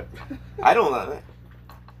weird. But I don't know.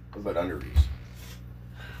 What about underoos?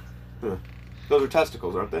 Huh. Those are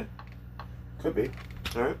testicles, aren't they? Could be.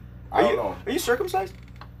 All right. I don't know. Are you circumcised?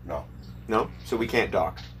 No. No. So we can't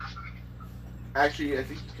dock. Actually, I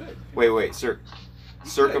think you could. Wait,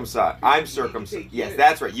 circumcised. I'm circumcised. Yes,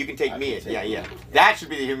 that's right. You can take me in. Yeah, yeah. That should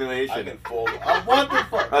be the humiliation. I can fold. What the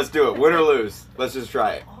fuck? Let's do it. Win or lose. Let's just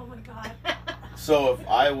try it. Oh my god. So if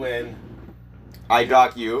I win, I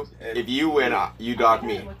dock you. If you win, you dock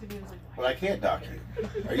me. but I can't dock you.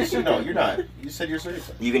 Are you serious? No, you're not. You said you're serious.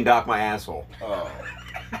 You can dock my asshole. Oh.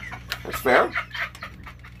 That's fair?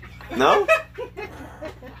 No?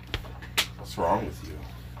 What's wrong with you?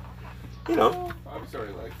 You know, I'm sorry,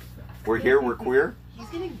 Lex. we're here, we're queer. He's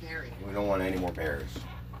getting married. We don't want any more bears.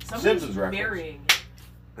 Somebody's Simpsons reference. marrying.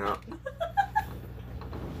 No.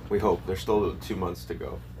 We hope. There's still 2 months to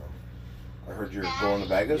go. I heard you're going to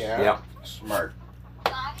Vegas. Yeah. Yep. Smart.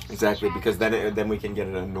 Exactly, because then we can get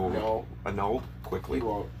it annulled. No. Annulled He quickly.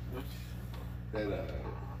 won't. That,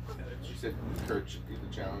 she said Kurt should do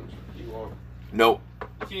the challenge. He won't. Nope.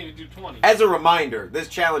 You can't even do 20. As a reminder, this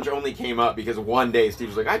challenge only came up because one day Steve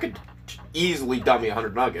was like, I could easily dummy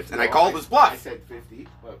 100 nuggets. And I No, called his I bluff. said 50,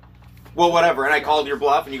 but... Well, whatever. And I called your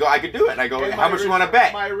bluff, and you go, I could do it. And I go, And how my much you want to origi-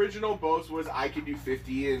 bet? My original boast was I could do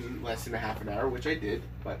 50 in less than a half an hour, which I did.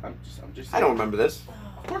 But I'm just saying. I don't remember this.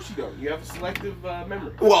 Of course you don't. You have a selective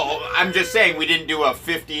memory. Well, I'm just saying we didn't do a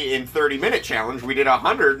 50 in 30-minute challenge. We did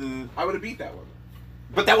 100, and I would have beat that one.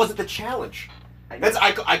 but that wasn't the challenge. That's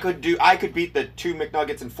I could beat the 2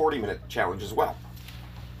 McNuggets in 40-minute challenge as well.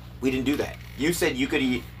 We didn't do that. You said you could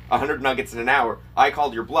eat 100 nuggets in an hour. I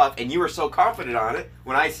called your bluff, and you were so confident on it.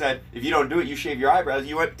 When I said, if you don't do it, you shave your eyebrows,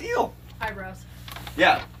 you went, deal. Eyebrows.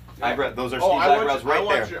 Yeah. Those are Steve's I want eyebrows your,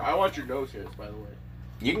 right there. I want your nose hairs, by the way.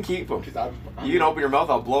 You can keep them. 'Cause I'm You can open your mouth,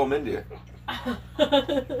 I'll blow them into you.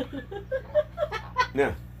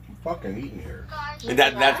 Yeah. I'm fucking eating here. And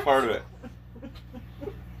that's part of it.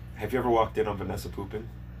 Have you ever walked in on Vanessa pooping?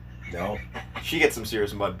 No. She gets some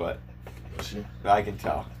serious mud butt. Is she? I can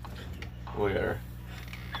tell. Look at her.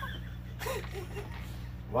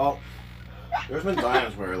 Well, there's been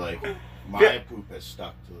times where like my Yeah. poop has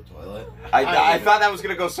stuck to the toilet. I thought that was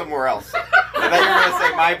going to go somewhere else. I thought you were going to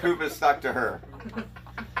say my poop is stuck to her.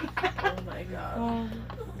 Oh my god.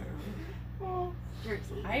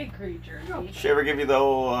 I agree, Jersey. She ever give you the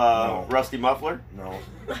old No. rusty muffler? No.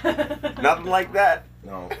 Nothing like that.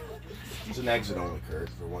 No. It's an exit only, Kurt,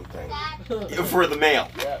 for one thing. For the mail.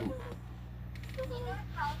 Yeah.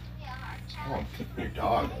 Oh, I'm kicking your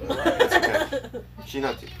dog. It's okay. She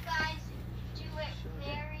not too. You guys do it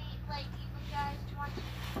very, like, you guys want to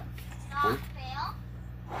not fail.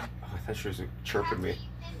 Oh, I thought she was chirping me.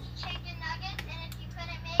 50 chicken nuggets, and if you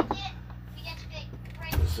couldn't make it, we get to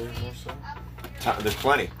break Is there more stuff? There's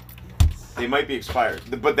plenty. They might be expired,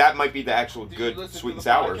 but that might be the actual Did good you listen sweet to and the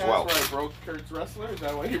sour as podcast well. Where I broke Kurt's wrestler? Is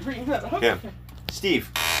that why you're bringing that up? Yeah. Steve,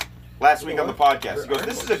 last week on the podcast, he goes,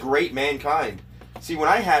 "This is a great mankind." See, when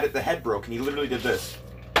I had it, the head broke, and he literally did this.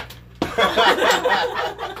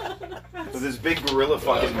 With this big gorilla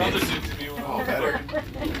fucking Brother mitt. did to me when I Oh, was better.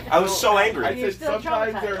 born. I was so I angry. said still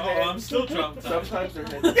sometimes traumatized. their Oh, head. I'm still traumatized. Sometimes their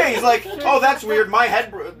head. Yeah, he's like, "Oh, that's weird. My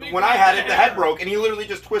head, when I had it, the head broke," and he literally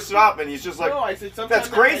just twisted up, and he's just like, No, I said sometimes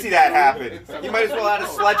 "That's crazy that happened. and You might as well add a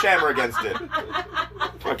sledgehammer against it."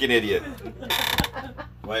 Fucking idiot.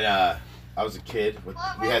 When I was a kid,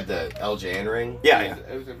 we had the LJN ring. Yeah, yeah.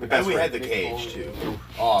 It was a And we had the big cage hole. too. It's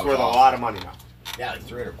Oh, it was worth a awesome. lot of money now. Yeah, like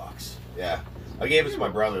 $300. Yeah, I gave it to my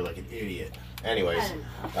brother like an idiot. Anyways,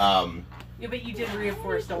 Yeah, but you did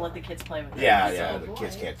reinforce don't let the kids play with it. yeah, the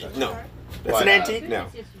kids can't touch it. No, it's But, an antique now.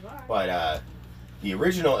 But the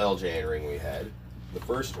original LJN ring we had, the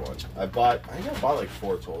first one, I think I bought like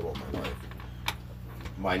 4 total in my life.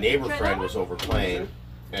 My neighbor friend was over playing,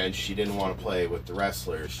 and she didn't want to play with the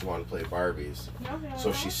wrestlers. She wanted to play Barbies,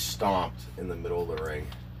 so she stomped in the middle of the ring.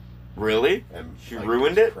 Really? And She like,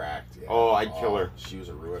 ruined just it? Cracked. Yeah. Oh, I'd kill her. She was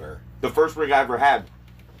a ruiner. The first ring I ever had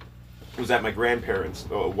was at my grandparents'.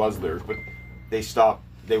 Oh, it was theirs, but they stopped.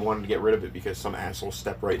 They wanted to get rid of it because some asshole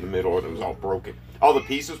stepped right in the middle and it was all broken. All the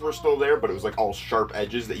pieces were still there, but it was like all sharp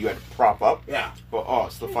edges that you had to prop up. Yeah. But oh,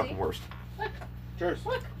 it's the fucking worst. Cheers.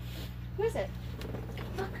 Look. Who is it?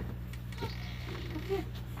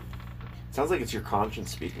 Sounds like it's your conscience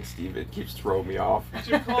speaking, Steve. It keeps throwing me off. It's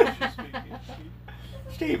your conscience speaking.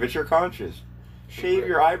 Steve, it's your conscience. Shave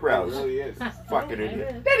your eyebrows. It really is. Fucking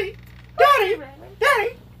idiot. Daddy!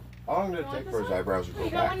 How long did it take for his eyebrows to You grow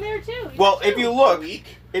got back? one there too. Well, if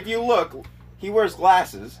you look, he wears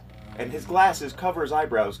glasses, and his glasses cover his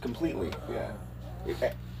eyebrows completely. Yeah.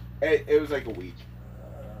 It was like a week.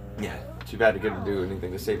 Yeah. Too bad to get him to do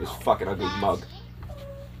anything to save his fucking ugly mug.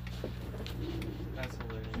 That's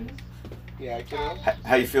hilarious. Yeah, kiddo.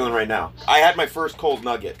 How you feeling right now? I had my first cold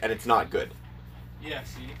nugget, and it's not good. Yeah,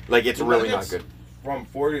 see? Like, it's The really not nuggets good. From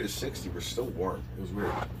 40 to 60 were still warm. It was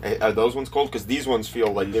weird. Are those ones cold? Because these ones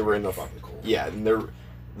feel like they were in the... fucking cold. Yeah, and they're,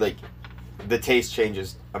 like, the taste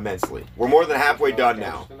changes immensely. We're more than halfway done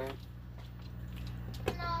now. No,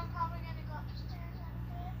 I'm probably gonna go upstairs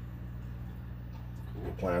and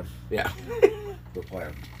Good plan. Yeah. Good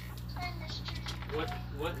plan. spend this trip.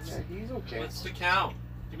 What's Yeah, he's okay. what's the count?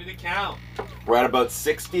 Give me the count. We're at about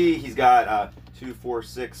 60. He's got 2, 4,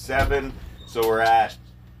 6, 7. So we're at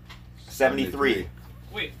 73.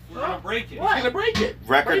 Wait, we're gonna break it. He's gonna break it.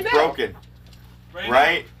 Record's Right now. broken. Right?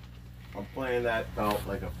 Right? I'm playing that belt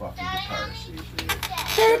like a fucking guitar. See,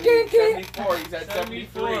 74. He's at 73.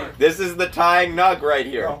 74. This is the tying nug right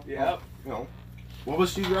here. No, Yep. no. What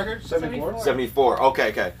was Steve's record? 74? 74.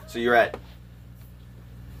 Okay. So you're at...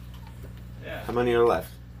 Yeah. How many are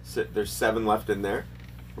left? There's 7 left in there.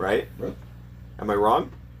 Right? Right. Am I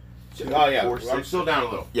wrong? Oh, yeah. 4, I'm 6. still down a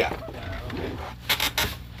little. Yeah. Yeah, okay.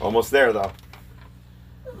 Almost there, though.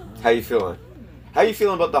 How you feeling? How you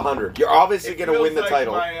feeling about the 100? You're obviously It going to win the feels like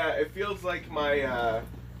title. it feels like my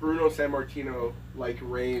Bruno Sammartino like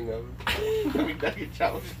reign of McNugget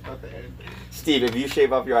challenge is about to end. Steve, if you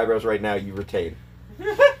shave off your eyebrows right now, you retain.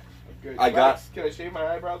 Good. I got- Lex, can I shave my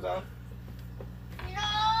eyebrows off?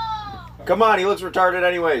 No! Come on, he looks retarded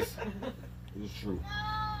anyways. It's true.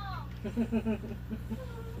 No!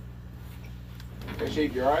 Can I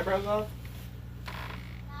shave your eyebrows off?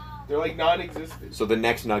 They're like non-existent. So the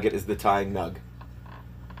next nugget is the tying nug.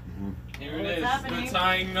 Here it What's is. happening? The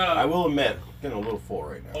tying nug. I will admit, I'm getting a little full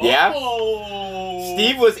right now. Yeah? Oh.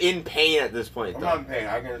 Steve was in pain at this point, I'm though. not in pain.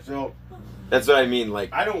 I can still. That's what I mean.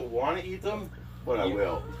 Like, I don't want to eat them, but I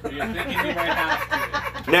will. You're thinking you might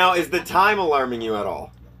have to. now is the time alarming you at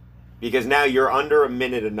all? Because now you're under a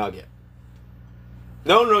minute a nugget.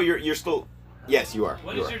 No, you're still. Yes, you are.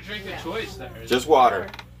 What You is are. your drink of choice there? Just water.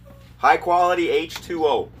 High quality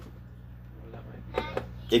H2O.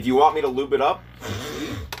 If you want me to lube it up,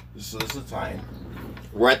 This is the time.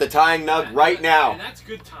 we're at the tying nug right And now. that's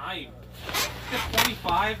good time. It's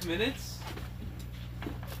 25 minutes.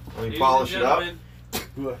 Let me Ladies polish and it up.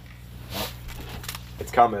 gentlemen,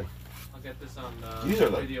 It's coming. I'll get this on These are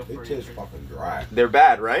like, video they for taste you. fucking dry. They're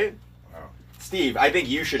bad, right? Wow. Steve, I think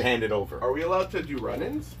you should hand it over. Are we allowed to do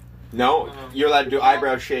run-ins? No, you're allowed to do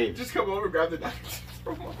eyebrow shaves. Just come over, grab the knife.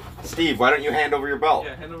 Steve, why don't you hand over your belt?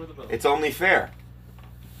 Yeah, hand over the bill. It's only fair.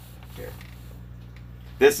 Here.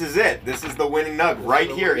 This is it. This is the winning nug right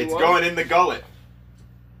the here. winning It's one? going in the gullet.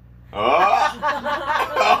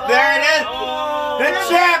 Oh, there it is. Oh. The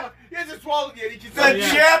champ. He hasn't swallowed yet. He can The Yeah.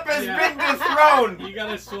 champ has Yeah. been dethroned. You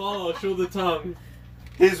gotta swallow, show the tongue.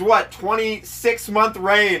 His what? 26-month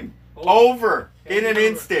reign over in an Hand it over.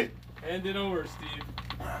 instant. Hand it over, Steve.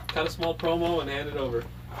 Cut a small promo and hand it over.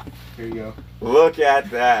 Here you go. Look at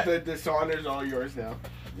that. The dishonor's all yours now.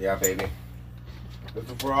 Yeah, baby. This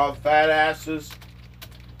is for all the fat asses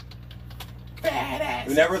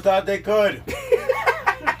who never thought they could.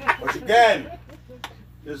 Once again,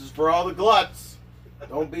 this is for all the gluts.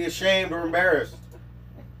 Don't be ashamed or embarrassed.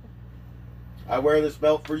 I wear this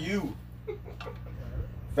belt for you.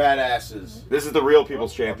 Fat asses. This is the real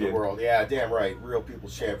people's Of the champion. world. Yeah, damn right. Real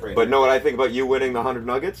people's champion. But know what I think about you winning the 100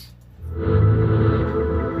 nuggets?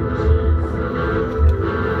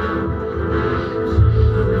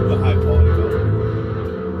 The high quality belt.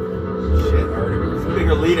 Shit, I already was.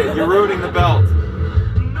 Bigger lead it. You're ruining the belt.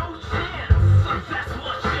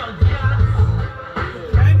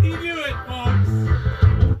 Can he do it, folks?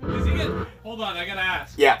 Does he get... Hold on, I gotta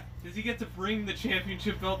ask. Yeah. Does he get to bring the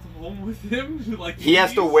championship belt home with him? Like He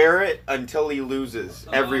has to these? wear it until he loses.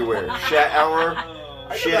 Everywhere. Shower, Oh.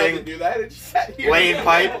 I never had to shitting. do that. It just sat here. Laying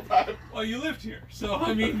pipe. Well, you lived here, so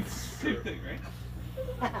I mean, same thing,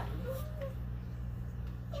 right?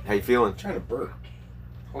 How you feeling? I'm trying to burp.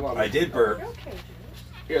 Hold on. I did burp.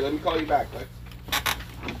 Here, let me call you back. Lex.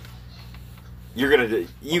 You're gonna do.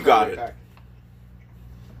 You I'll call got you it. back.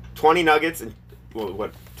 20 nuggets and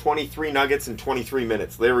what? 23 nuggets in 23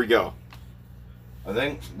 minutes. There we go. I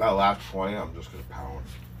think that last 20, I'm just gonna pound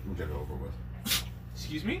and get it over with.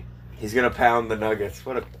 Excuse me? He's gonna pound the nuggets.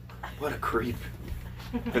 What a creep.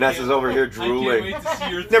 Vanessa's over here I drooling. can't wait to see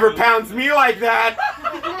your Never toilet. pounds me like that.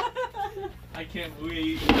 I can't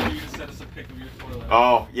wait for you to send us a pic of your toilet.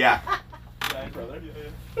 Oh, yeah. Yeah, brother.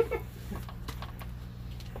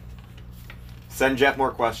 Send Jeff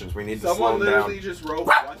more questions. We need to slow Someone him literally down. just wrote,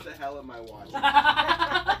 "What the hell am I watching?"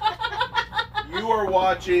 You are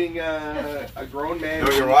watching a grown man. You know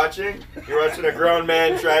what you're watching? You're watching a grown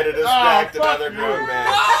man try to distract another grown man.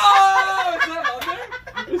 Oh, is that on there?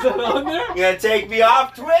 Is that on there? You gonna take me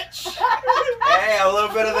off Twitch? Hey, a little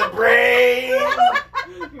bit of the brain.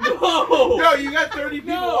 No! No, you got 30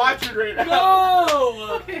 people No. watching right now.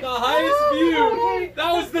 No! The highest view!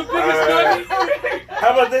 That was the biggest nugget! How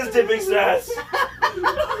about this dipping sauce?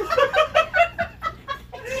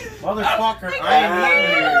 Motherfucker, I am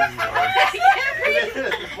eating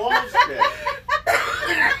yours. Bullshit.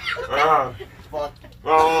 Fuck.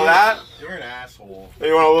 Oh, that? You're an asshole.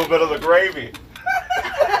 You want a little bit of the gravy?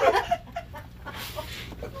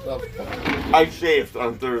 I shaved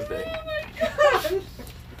on Thursday.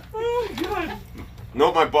 Oh my god. Know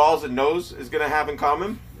what my balls and nose is gonna have in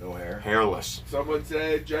common? No hair. Hairless. Someone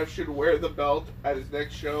said Jeff should wear the belt at his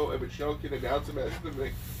next show, and Michelle can announce him as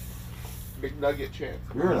the McNugget champ.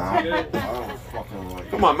 You're an asshole. Yeah. I don't fucking like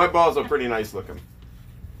Come on, my balls are pretty nice looking.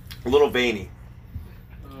 A little veiny.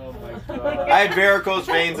 Oh my god. I had varicose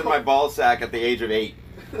veins in my ball sack at the age of 8.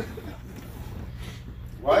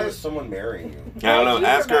 Why is someone marrying you? I don't know. You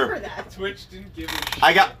Ask remember her. that. Twitch didn't give a shit.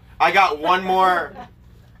 I got one more.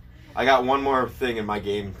 I got one more thing in my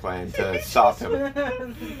game plan to stop him.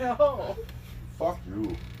 No. Fuck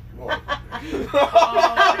you. No. Please don't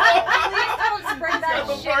spread that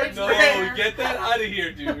shit. No, get that out of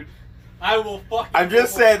here, dude. I will fucking. I'm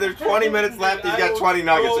just saying, there's 20 minutes left. He's got 20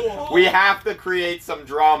 nuggets. We have to create some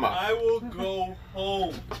drama. I will go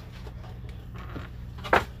home.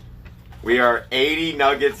 We are 80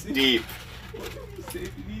 nuggets deep.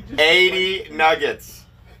 80 nuggets.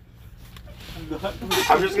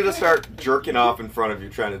 I'm just gonna start jerking off in front of you,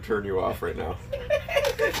 trying to turn you off right now.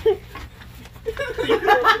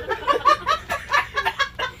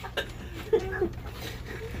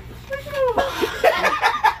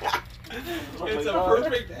 It's a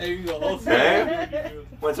perfect angle. Okay.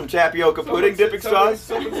 Want some tapioca pudding dipping sauce?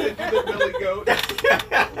 Someone said do the Billy Goat.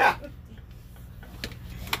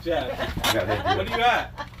 Jeff, what do you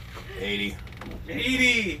got? 80.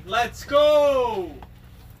 80. Let's go.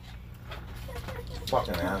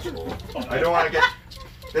 Fucking asshole. I don't want to get.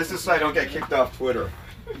 This is so I don't get kicked off Twitter.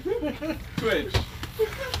 Twitch.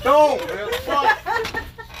 No!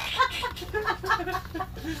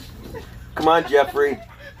 Come on, Jeffrey.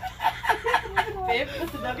 Babe,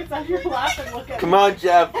 put the nuggets on your lap and look at Come on,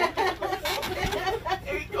 Jeff.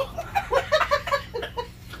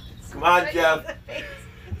 Come on, Jeff.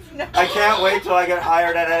 No. I can't wait till I get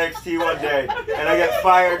hired at NXT one day and I get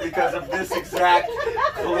fired because of this exact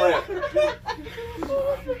clip.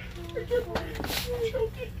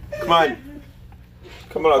 Come on.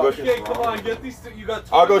 Come on, I'll go Okay, shoot. come on, get these two. You got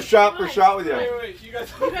 20. I'll go shot for shot with you. Wait, you got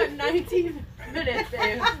You got 19 minutes,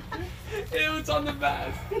 babe. Ew, it's on the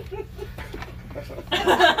mask.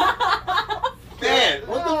 Man,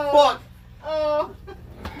 what the fuck? Oh.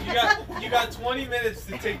 You got 20 minutes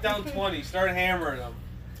to take down 20. Start hammering them.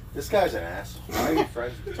 This guy's an asshole. Why are you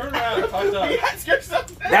friends with Turn around, talk to us. Ask yourself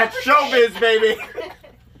that. That's showbiz, baby.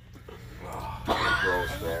 gross,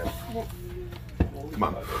 man? Come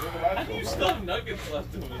on. How do you still have nuggets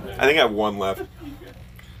left in there? I think I have one left.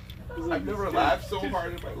 I've never laughed so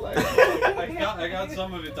hard in my life. I got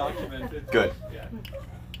some of it documented. Good. Yeah.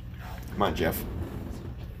 Come on, Jeff.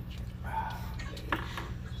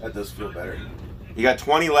 That does feel better. You got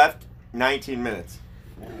 20 left, 19 minutes.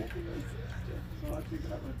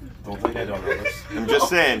 Don't think I don't know this. I'm just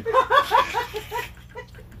saying.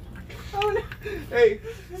 Hey,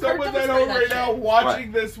 someone's at home right now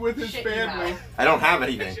watching What? this with his Shit you family. I don't have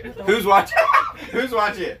anything. Who's watching? Who's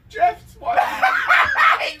watching it? Jeff's watching.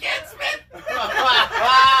 He gets me.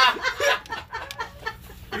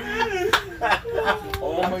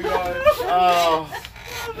 Oh my god. Oh.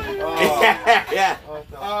 Yeah.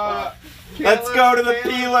 Let's Caleb- go to the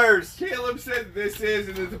Caleb- peelers. Caleb said this is,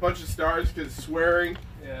 and there's a bunch of stars because swearing.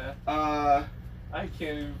 Yeah. I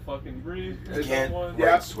can't even fucking breathe. You can't. One.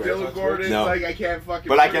 Yeah, swear Dylan on Gordon's No. like, I can't fucking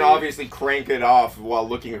But I can breathe. obviously crank it off while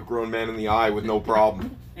looking a grown man in the eye with no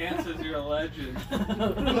problem. Ann says you're a legend.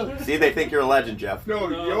 See, they think you're a legend, Jeff. No,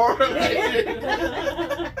 No. you're a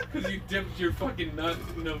legend. Because you dipped your fucking nut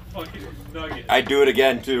in a fucking nugget. I'd do it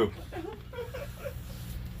again, too.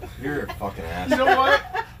 You're a fucking You asshole. know what?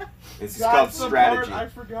 It's called That's the strategy. part I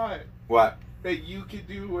forgot. What? That you could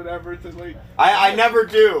do whatever to like. I never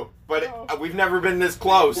do, but we've never been this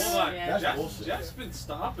close. Hold on. Yeah. Jeff's been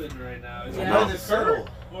stopping right now. Is it Yeah. because the turtle?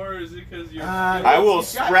 Or is it because you're... I will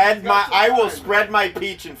spread my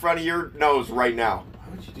peach in front of your nose right now.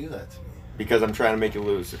 Why would you do that to me? Because I'm trying to make you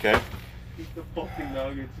lose, okay? Eat the fucking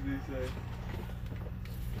nuggets, they say.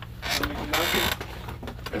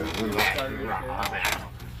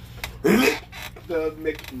 The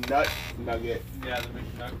McNut Nugget. Yeah, the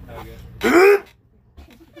McNut nugget.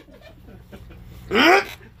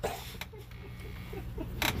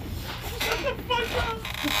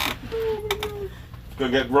 It's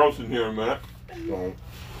gonna get gross in here in a minute. Don't.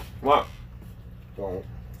 What? Don't.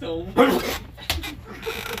 Don't.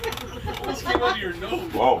 What's came out of your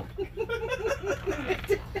nose? Whoa.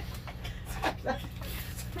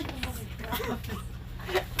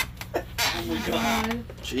 Oh my god.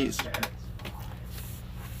 Jeez.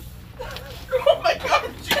 Oh my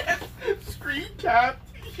god, Jeff! Screen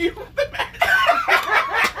capped you the man.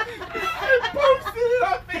 And posted it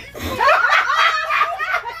on Facebook.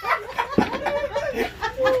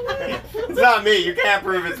 It's not me. You can't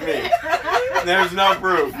prove it's me. There's no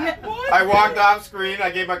proof. I walked off screen. I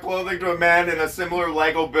gave my clothing to a man in a similar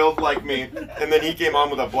Lego build like me, and then he came on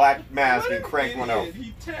with a black mask and cranked one out.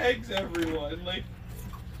 He tags everyone. Like,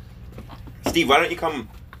 Steve, why don't you come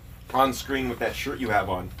on screen with that shirt you have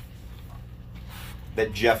on?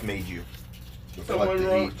 That Jeff made you. Someone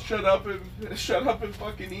wrote, shut up and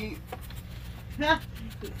fucking eat. I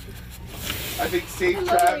think Saint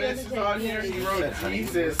Travis is on here. He wrote,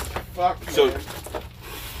 Jesus, fuck, So, man.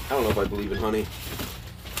 I don't know if I believe in honey.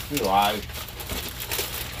 You lied.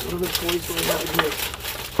 What other toys do I have in here?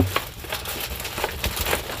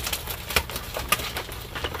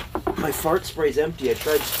 My fart spray's empty. I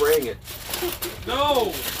tried spraying it.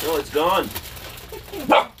 no! No, it's gone.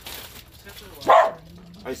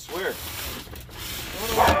 I swear.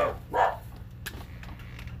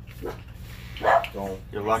 Don't.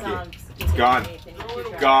 You're lucky. Sounds It's gone. anything. You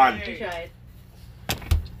tried. Gone. You tried.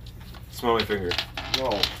 Smell my finger.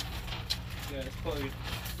 No. Yeah, it's probably...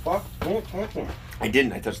 Fuck. Don't touch them. I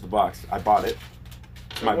didn't. I touched the box. I bought it.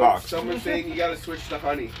 It's my Someone- box. Someone's saying you gotta switch to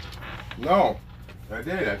honey. No. I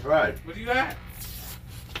did. I tried. What do you got?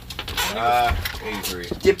 83.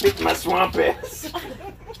 Dip it in my swamp ass.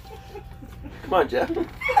 Come on, Jeff.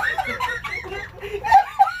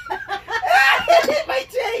 Hit my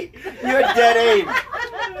tape. You had dead aim.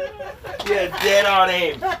 You had dead on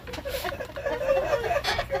aim.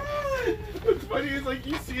 What's funny is like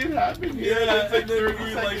you see it happen here. Yeah, it's like and then 30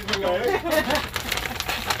 you, like, seconds go. away.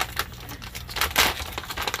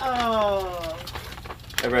 Oh.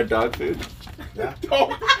 Ever had dog food? Yeah. Oh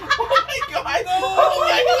my god! No! Oh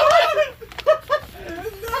my god!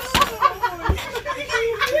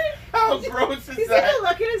 How gross is He's that? gonna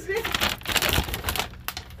look at his face.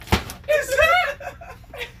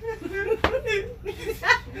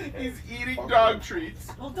 He's eating dog treats.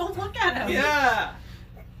 Well, don't look at him. Yeah!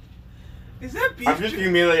 Is that beef I'm just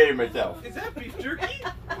humiliating myself. Is that beef jerky?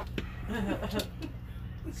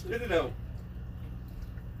 Spit it out.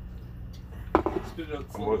 Spit it out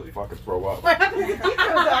I'm going to slowly. fucking throw up. What happened if he throws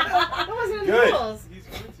up? That wasn't in the Good. rules. He's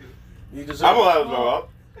going to. You deserve I'm allowed to throw up.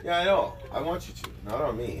 Yeah, I know. I want you to. Not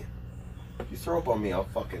on me. If you throw up on me, I'll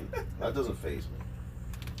fucking... That doesn't faze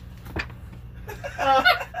me.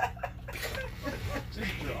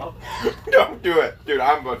 Don't do it. Dude,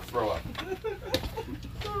 I'm about to throw up.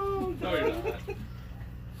 No, you're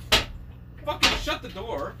not. Fucking shut the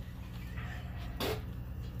door.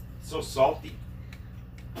 So salty.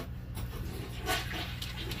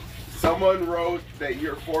 Someone wrote that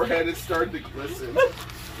your forehead is starting to glisten.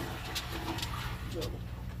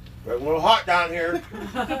 Got a little hot down here.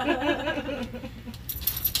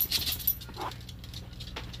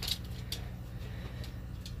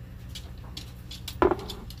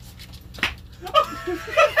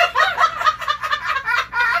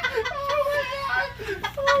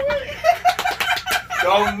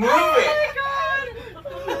 Don't move it.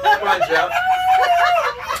 Come on, Jeff.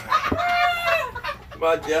 Come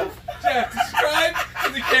on, Jeff. Jeff, describe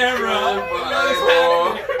to the camera.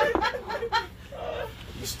 Oh.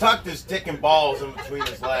 He's tucked his dick and balls in between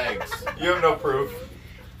his legs. You have no proof.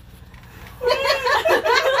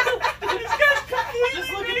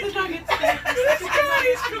 Just look at the nuggets.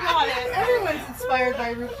 Come on, Everyone's inspired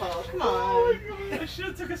by RuPaul. Come on. I should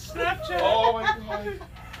have took a Snapchat. Oh my god.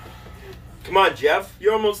 Come on, Jeff.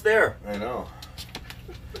 You're almost there. I know.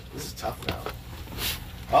 This is tough now.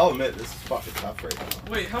 I'll admit, this is fucking tough right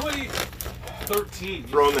now. Wait, how many? 13.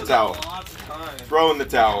 Throw in the You got towel. Lots of time. Throw in the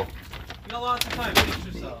towel. You got lots of time. Finish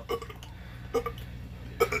yourself.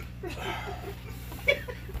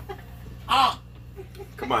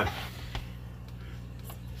 Come on.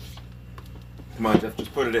 Come on, Jeff,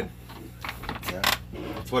 just put it in. Yeah.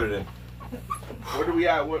 Put it in. What are we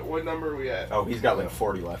at? What number are we at? Oh, he's got like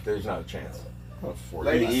 40 left. There's not a chance. Oh, 40.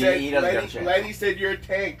 Lenny He said, doesn't Lenny, have a chance. Lenny said you're a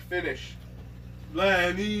tank. Finish.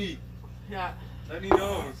 Lenny. Yeah. Lenny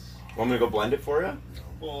knows. Want me to go blend it for you?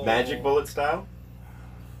 Oh, Magic bullet style?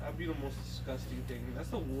 That'd be the most disgusting thing. That's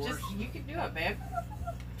the worst. Just you can do it, babe.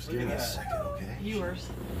 Just Look give me at a that. second, okay?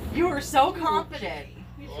 You were so confident.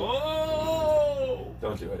 Oh!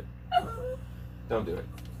 Don't do it. Don't do it.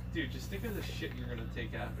 Dude, just think of the shit you're gonna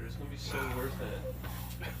take after. It's gonna be so worth it.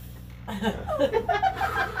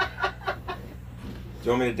 Do you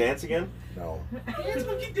want me to dance again? No. Dance,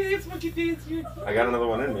 monkey dance, monkey dance. I got another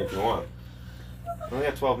one in me if you want. I only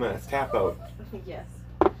got 12 minutes. Tap out. Yes.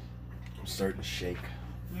 I'm starting to shake.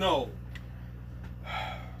 No.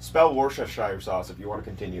 Spell Worcestershire sauce if you want to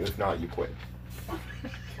continue. If not, you quit.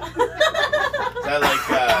 Is that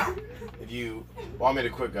like, if you want me to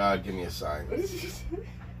quit, God, give me a sign.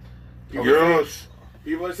 Yes.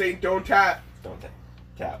 People are saying don't tap. Don't tap.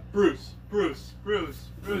 Tap. Bruce.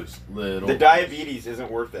 Little. The diabetes isn't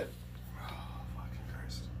worth it. Oh, fucking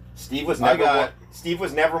Christ. Steve was I never got- more, Steve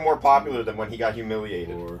was never more popular than when he got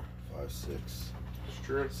humiliated. 4, 5, 6, It's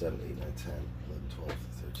true. 7, 8, 9, 10, 11, 12,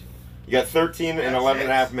 13. You got 13 and 11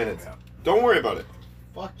 and a half minutes. Don't worry about it.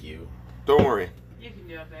 Fuck you. Don't worry. You can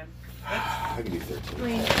do it, babe. I can do 13.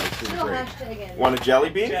 Clean. This is Little great. hashtag in. Want a jelly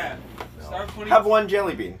bean? Jeff. Start 20. Have one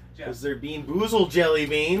jelly bean. Jeff. Is there Bean Boozled jelly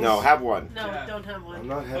beans? No, have one. No, Yeah. don't have one. I'm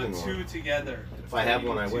not having Put one. 2 together. If I have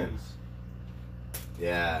one, I win. Twos.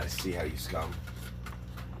 Yeah, I see how you scum.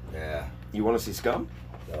 Yeah. You want to see scum?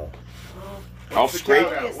 No. I'll What's the scrape.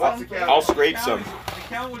 count? What's the count? I'll scrape The some. count- The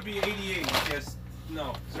count would be 88 if he has.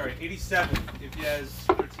 No, sorry, 87 if he has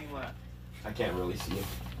 13 left. I can't really see it.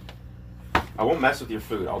 I won't mess with your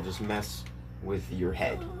food. I'll just mess with your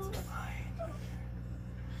head.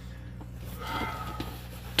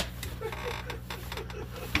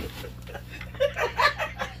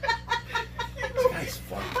 This guy's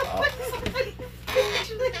fucked up.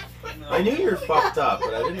 No. I knew you were fucked up,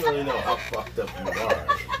 but I didn't really know how fucked up you are.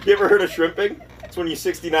 You ever heard of shrimping? It's when you're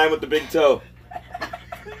 69 with the big toe.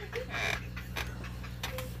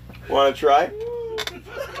 Want to try?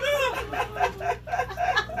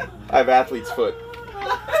 I have athlete's foot. What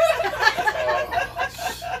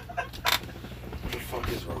the fuck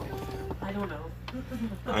is wrong with you? I don't know.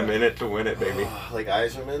 I'm in it to win it, baby. Like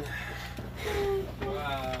Eiserman?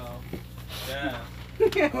 Wow. Yeah.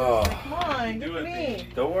 Oh. Come on, Do look it, at me. baby.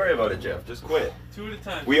 Don't worry about it, Jeff. Just quit. 2 at a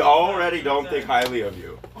time. We already don't think highly of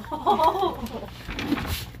you.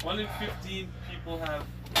 1 in 15 people have.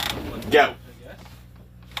 One Go. I guess.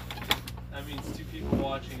 That means 2 people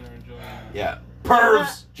watching are enjoying it. Yeah.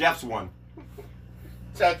 Pervs! Jeff's one.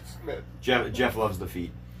 Seth Smith. Jeff loves the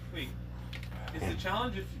feet. Wait, is the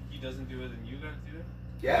challenge if he doesn't do it, then you gotta do it?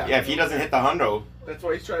 Yeah. Yeah, if he doesn't hit the hundo, That's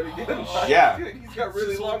why he's trying to get him. Yeah. He's got really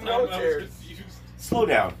This whole long time nose I was hairs. confused. slow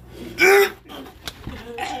down.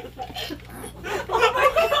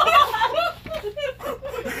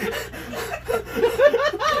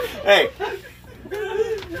 Hey.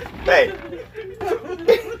 Hey.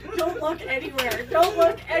 Don't look anywhere. Don't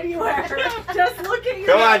look anywhere. Just look at your.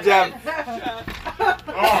 Come on, Jeff.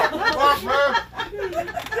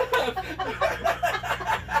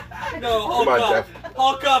 No, Hulk Come on, up. Jeff.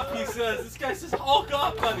 Hulk up, he says. This guy says Hulk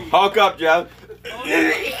up, buddy. Hulk up, Jeff.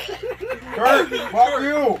 Kurt, fuck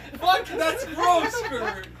you! Fuck, that's gross,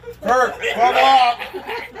 Kurt. Kurt, fuck off!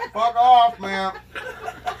 Fuck off, man!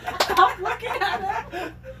 Stop looking at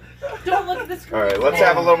it. Don't look at the screen. All right, let's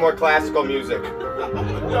have a little more classical music.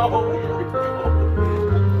 No.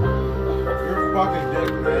 You're a fucking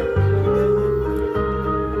dick, man.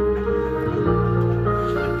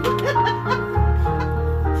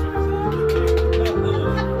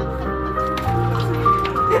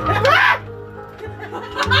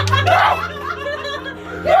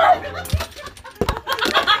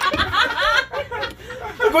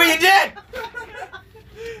 Look what you did!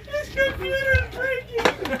 His computer's breaking.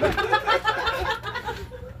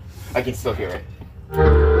 I can still hear it.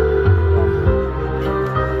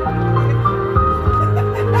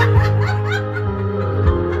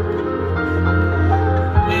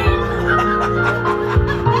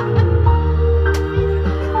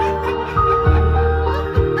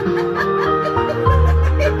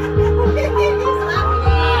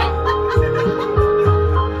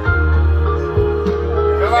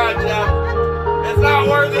 Come on, Jeff. It's not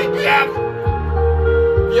worth it, Jeff.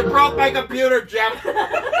 You broke my computer, Jeff.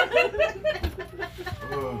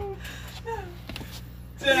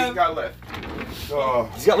 He's got left. Oh,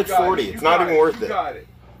 He's got like You got 40. it. It's You not got even worth You it. got it.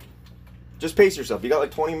 Just pace yourself. You got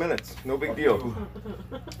like 20 minutes. No big deal.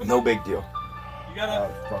 No big deal. You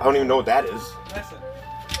gotta. I don't even know what that is. That's it.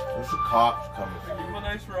 There's a cop coming. Give him a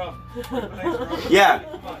nice rub. Give him a nice rub. Yeah.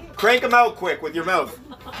 Come on. Crank them out quick with your mouth.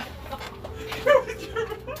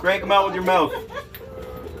 Crank them out with your mouth.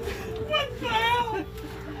 What the hell?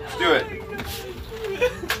 Let's do it.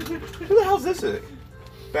 Who the hell's this?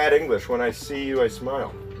 Bad English. When I see you, I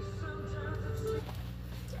smile.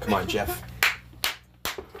 Come on, Jeff.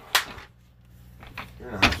 You're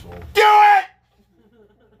an asshole. Do it!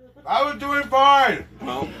 I was doing fine.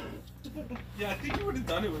 Well, Yeah, I think you would have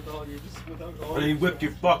done it with all your just without all. But he whipped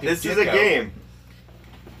your fucking this is dick a out. game.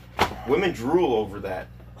 Women drool over that.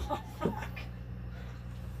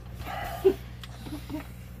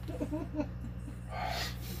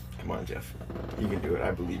 Come on, Jeff. You can do it.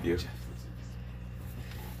 I believe you.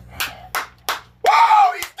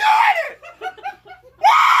 Whoa! He's doing it!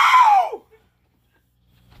 Whoa!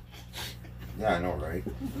 Yeah, I know, right?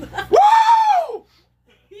 Whoa!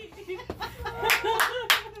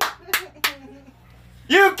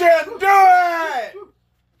 You can do it!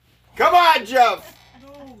 Come on, Jeff!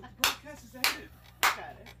 No, the broadcast is ended.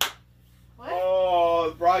 Oh,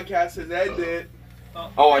 the broadcast has ended.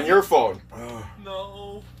 Oh, on your phone.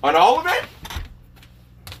 No. On all of it?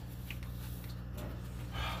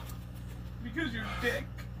 Because you're a dick.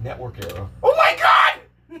 Network error. Oh my god!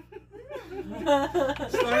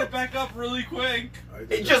 Start it back up really quick.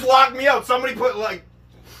 It just locked me out. Somebody put like...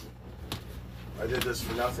 I did this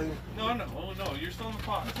for nothing. No, you're still on the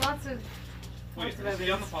pod. Lots of. Wait, of is he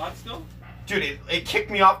on the pod still? Dude, it kicked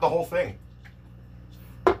me off the whole thing.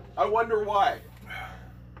 I wonder why.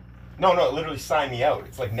 No, it literally signed me out.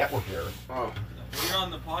 It's like network error. Oh, You're on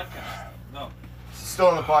the podcast. No. It's still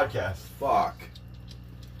on the podcast. Fuck.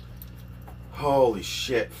 Holy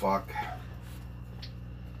shit, fuck.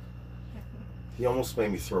 He almost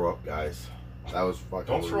made me throw up, guys. That was fucking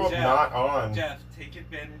Don't throw up Jeff. not on. Jeff, take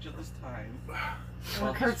advantage of this time.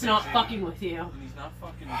 Or Kurt's not fucking with you. And he's not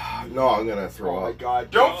fucking with you. No, I'm gonna throw oh my up.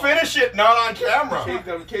 god. Don't finish it not on camera. Kick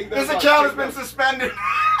them, This account has been suspended.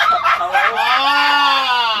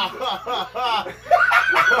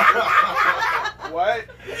 What?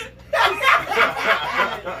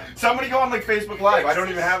 Somebody go on like Facebook Live. I don't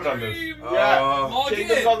even have it on this. Yeah. Log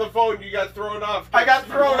Jacob's in. on the phone. You got thrown off. I got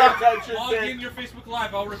thrown off. Log in your Facebook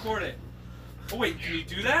Live. I'll record it. Oh wait, can you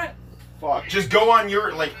do that? Fuck. Just go on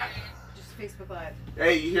your like. Just Facebook Live.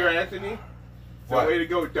 Hey, you hear Anthony? What? Way to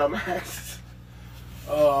go, dumbass.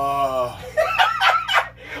 Oh,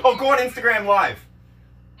 go on Instagram Live.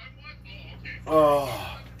 Oh.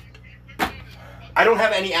 I don't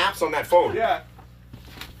have any apps on that phone. Yeah.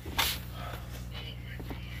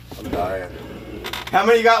 I'm dying. How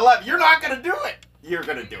many you got left? You're not gonna do it. You're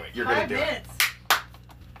gonna do it. You're gonna 5 do minutes.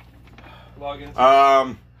 Log in. it.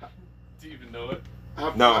 Do you even know it?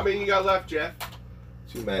 No. How many you got left, Jeff?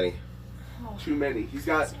 Too many. Too many. He's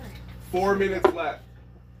got 4 minutes left.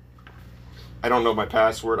 I don't know my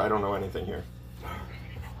password. I don't know anything here.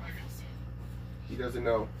 He doesn't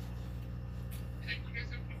know.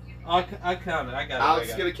 I'll count it. I got it. Alex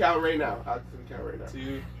is I got gonna count right now. Alex is gonna count right now.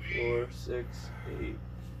 2, 4, 6, 8.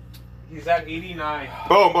 He's at 89.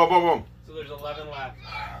 Boom, boom, boom, boom. So there's 11 left.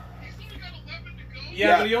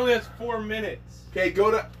 Yeah. But he only has 4 minutes. Okay,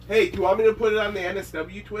 go to. Hey, do you want me to put it on the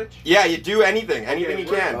NSW Twitch? Yeah, you do anything you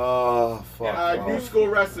can. Oh, fuck. New School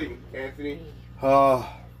Wrestling, Anthony. Oh.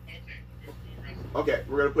 Okay,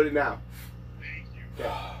 we're gonna put it now.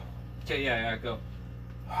 Okay. Okay, yeah, go.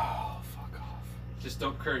 Oh, fuck off. Just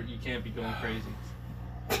don't, Kurt. You can't be going crazy.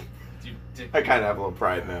 You dick. I kind of have a little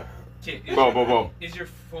pride now. Okay, Boom, boom, boom. Is your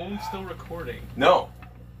phone still recording? No,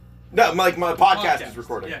 like my podcast is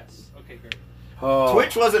recording. Yes. Okay, great. Oh.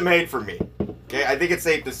 Twitch wasn't made for me. Okay, I think it's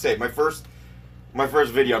safe to say my first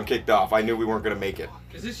video I'm kicked off. I knew we weren't gonna make it.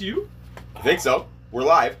 Is this you? I think so. We're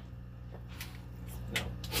live. No.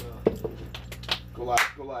 Go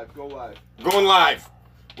live. Go live. Go live. Going live.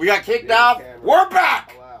 We got kicked Enable off. camera. We're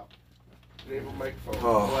back. Allow. Enable microphone.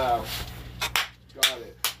 Oh. Allow. Got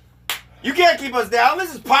it. You can't keep us down.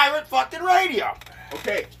 This is pirate fucking radio.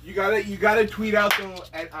 Okay, you gotta tweet out though.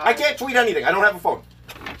 At, I can't tweet anything. I don't have a phone.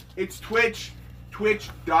 It's twitch.com/.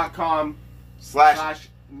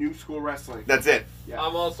 New School Wrestling. That's it. Yeah.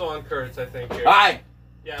 I'm also on Kurt's, I think. Here. Hi.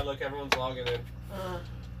 Yeah, look, everyone's logging in.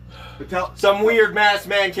 But tell, Some weird masked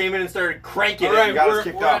man came in and started cranking All it right, and got us we're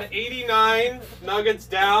kicked off. at 89. Nuggets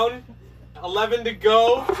down. 11 to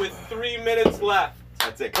go with 3 minutes left.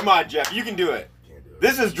 That's it. Come on, Jeff. You can do it.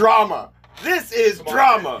 This is drama. This is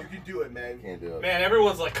drama. you can do it, man. Can't do it. Man,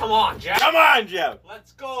 everyone's like, come on, Jack. Come on, Jeff.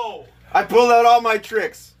 Let's go. I pulled out all my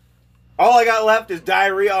tricks. All I got left is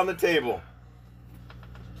diarrhea on the table.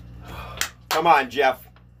 Come on, Jeff.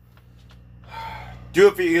 Do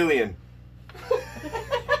it for Elian.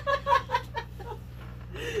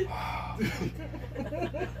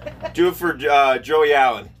 Do it for Joey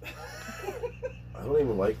Allen. I don't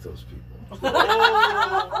even like those people.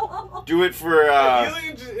 Do it for.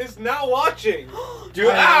 Alien is now watching. Do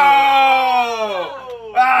it.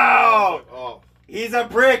 Oh! Oh! Oh. He's a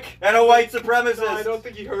prick and a white supremacist. No, I don't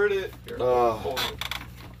think he heard it. Oh.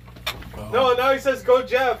 No, now he says go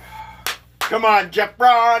Jeff. Come on, Jeff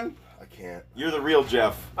Braun. I can't. You're the real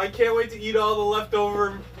Jeff. I can't wait to eat all the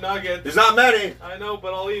leftover nuggets. There's not many. I know,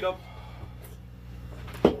 but I'll eat them.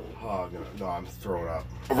 Oh, no, I'm throwing up.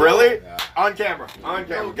 Really? Yeah. On camera. On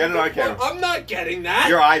camera. Get it on camera. I'm not getting that.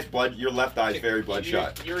 Your eyes blood. Your left eye's very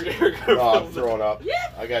bloodshot. You're No, I'm throwing up.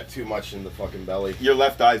 I got too much in the fucking belly. Your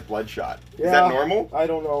left eye's bloodshot. Is Yeah. that normal? I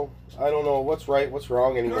don't know. I don't know what's right, what's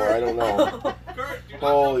wrong anymore. I don't know. Kurt, do not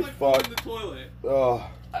Holy dump my food fuck. in the toilet. Oh.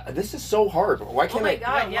 This is so hard. Why Oh can't my I? god,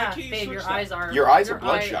 Yeah, why yeah. can't you Babe, switch your that? eyes are... Your eyes are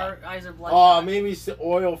bloodshot. Our eyes are bloodshot. Oh, maybe it's the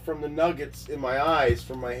oil from the nuggets in my eyes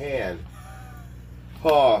from my hand.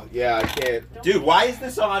 Oh, yeah, I can't. Dude, why is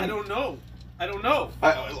this on? I don't know. I don't know.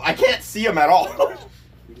 I can't see him at all.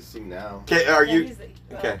 You can see now. Okay, are Yeah, you? he's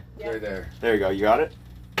the- Okay. yeah. Right there. There you go. You got it.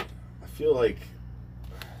 I feel like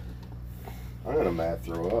I'm gonna mad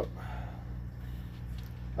throw up.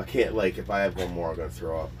 I can't, like, if I have one more, I'm gonna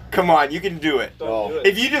throw up. Come on, you can do it. Don't do it.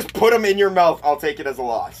 If you just put them in your mouth, I'll take it as a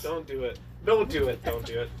loss. Don't do it. Don't do it. Don't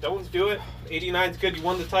do it. Don't do it. 89's good. You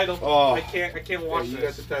won the title. Oh. I can't watch You got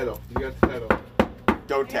this. the title. You got the title.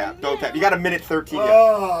 Don't tap. Don't tap. You got a minute 13.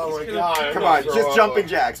 Oh my He's god. gonna- I'm Come gonna on, throw just up. jumping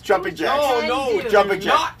jacks. Jumping jacks. No, Jumping do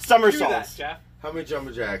jacks. not do Somersaults. that, Jeff. How many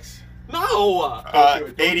jumping jacks? No. Don't do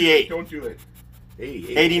it. 88. Don't do it.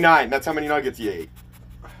 88. 89. That's how many nuggets you ate.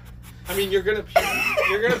 I mean, you're gonna.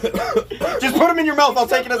 You're gonna. Just put them in your mouth. I'll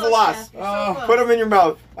take it as a loss. Put them in your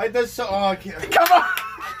mouth. I did so. Oh, I can't. Come on.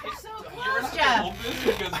 You're so You're close, not Jeff. hold this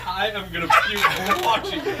because I am gonna puke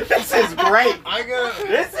watching this. This is great. I gotta.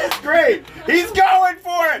 This is great. He's going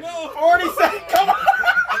for it. No. 40 seconds. Come on.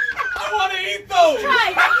 I want to eat those.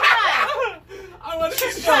 Try, I want to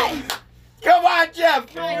eat try. those. Come on,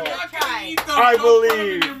 Jeff. Try. You're not gonna Try. eat those. I Don't put them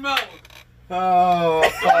believe. in your mouth. Oh,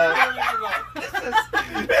 Don't fuck. put them in your mouth.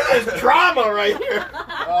 This is drama right here.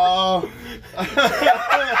 Oh.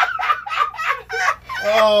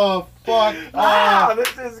 Oh, fuck. Ah, Oh.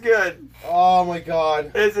 this is good. Oh, my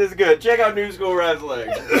God. This is good. Check out New School Wrestling.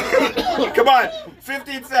 Come on.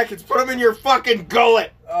 15 seconds. Put them in your fucking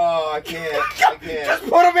gullet. Oh, I can't. I can't. Just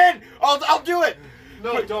put them in. I'll do it.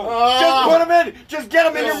 No, don't. Just put them in. Just get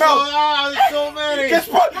them in your mouth. Oh, there's so many. Just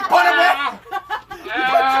put them in.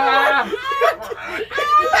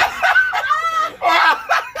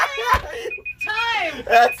 Time.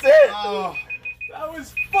 That's it. Oh. That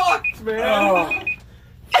was fucked, man. Oh.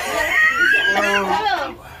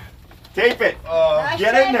 Oh. Tape it. Oh.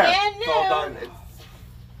 Get in there. Brand It's all new. done.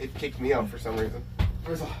 It kicked me out for some reason.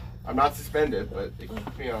 I'm not suspended, but it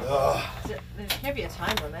kicked me out. Oh. There can't be a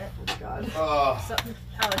time limit. Oh, God. Oh. So,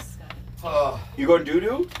 Alice. Oh. You going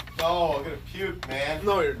doo-doo? No, I'm gonna puke, man.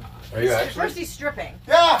 No, you're not. Are you actually? First he's stripping.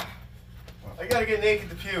 Yeah. I gotta get naked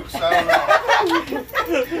to puke, so I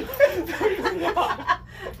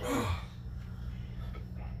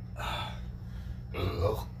don't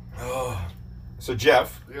know. Oh. So,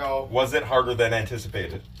 Jeff, Yo, was it harder than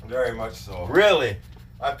anticipated? very much so. Really?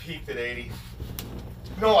 I peaked at 80.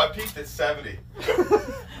 No, I peaked at 70.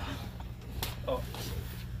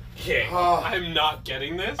 Okay, Oh. I'm not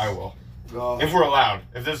getting this. I will. Oh. If we're allowed.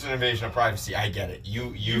 If this is an invasion of privacy, I get it.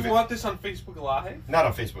 You You've want this on Facebook Live? not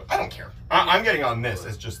on Facebook. I don't care. I'm getting on this.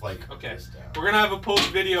 It's just like Okay, we're gonna have a post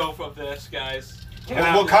video of this, guys.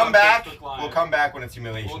 we'll come back. Facebook Live. We'll come back when it's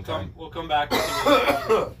humiliation We'll time. come back.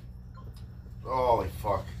 With Holy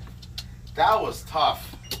fuck. That was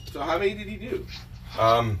tough. So how many did he do?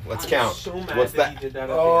 Let's I'm count. so mad What's that he that? did that. At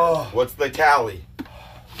Oh. What's the tally?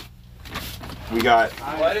 We got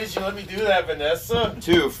Why did you let me do that, Vanessa?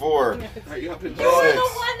 2, 4, Right, you have to You were the Six.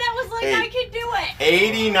 one that was like, Eight. I can do it.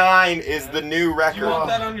 89 is the new the end. record. You want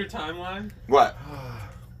that on your timeline? What?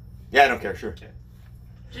 Yeah, I don't care. Sure.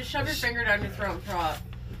 Just shove your finger down your throat and throw up.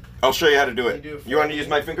 I'll show you how to do You it. do it You want for to me. use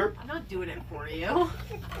my finger? I'm not doing it for you.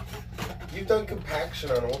 You've done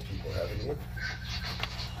compaction on old people, haven't you?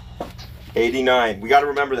 89. We got to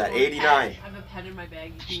remember that. I have a 89. pen. I have a pen in my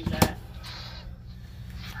bag. You can use that.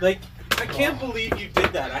 Like, I can't believe you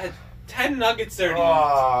did that. I had 10 nuggets there to eat.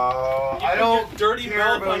 Oh, You I put don't your dirty care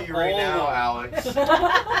mouth about on you right all now, of Alex.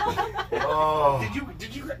 Oh.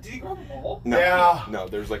 Did you grab them all? No. Yeah. No,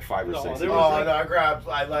 there's like 5 or No, 6. there Oh, was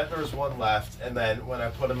like- no, there was one left, and then when I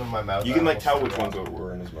put them in my mouth, You I can like almost tell threw which up. ones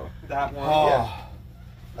were in his mouth. That one. Oh. Yeah.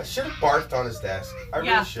 I should have barfed on his desk. I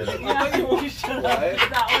Yeah. really should have. Yeah, you should have.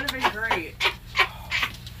 That would have been great.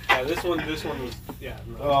 Yeah, this one was. Yeah.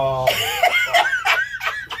 No. Oh.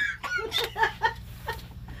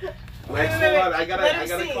 Lex, hold on. I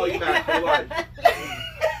gotta call you back. Hold on.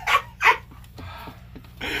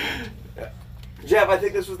 Jeff, I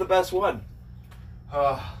think this was the best one.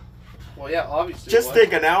 Well, yeah, obviously. Just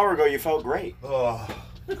think, an hour ago you felt great. Oh,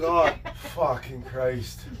 God fucking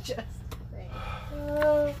Christ. Just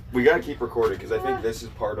We gotta keep recording because I think this is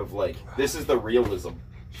part of this is the realism.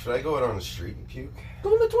 Should I go out on the street and puke?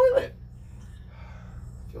 Go in the toilet.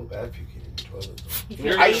 I feel bad puking in the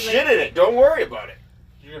toilet. I shit in it. Don't worry about it.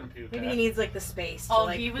 You're gonna puke. maybe he needs like the space to Oh,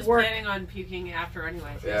 like he was work. planning on puking after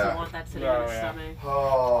anyway. He Yeah. doesn't want that sitting in his stomach.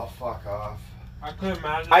 Oh, fuck off. I couldn't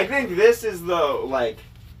imagine. I think this is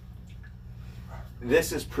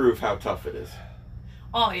this is proof how tough it is.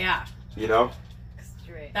 Oh yeah, You know?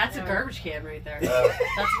 Straight. that's a No. garbage can right there. Uh,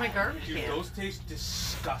 That's my garbage Dude, can. those taste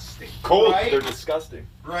disgusting. Cold. Right? They're disgusting.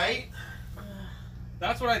 Right?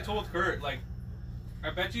 That's what I told Kurt. Like, I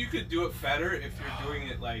bet you could do it better if you're doing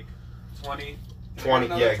it like 20. 20,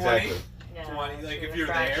 Another yeah, exactly. Yeah, 20. Like, true, if you're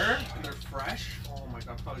fresh. there and they're fresh, oh my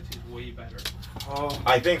god, probably tastes way better. Oh,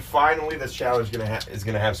 I think finally this challenge is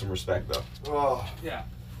gonna have some respect though, oh. Yeah.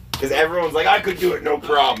 because everyone's like, I could do it, no I don't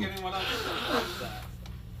problem. think anyone else does that.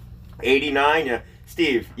 89. Yeah.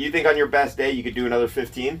 Steve, you think on your best day you could do another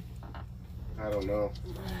 15? I don't know.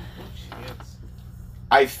 Chance.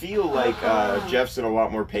 I feel like Jeff's in a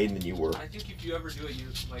lot more pain than you were. I think if you ever do it, you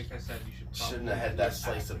like I said, you should probably Shouldn't have had that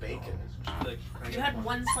slice of bacon. Like, can I You get had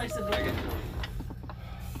one slice of bacon.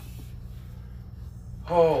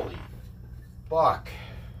 Holy fuck.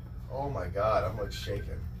 Oh my God, I'm like shaking.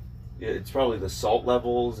 Yeah, it's probably the salt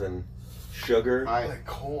levels and sugar. I'm like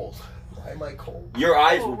cold. Why am I cold? Your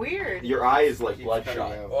eyes, Oh, weird. your eye is like Keep bloodshot.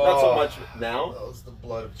 cutting out. Not so Oh. much now. That was the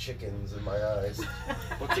blood of chickens in my eyes.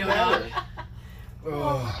 What's Do the it matter?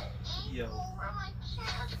 Oh, Yo, Over my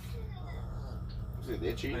chest. Is it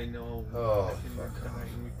itchy? I know. Oh, I can, fuck.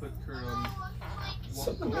 we put Kurt on.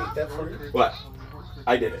 something make that for you? What?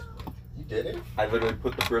 I did it. You did it? I literally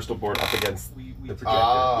put the Bristol board up against We the projector.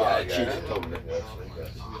 Ah, yeah, it yeah. cheated totally. Gotcha,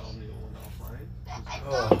 gotcha. We all knew it offline.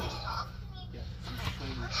 Oh. Yeah,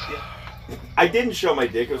 you showed your dick. I didn't show my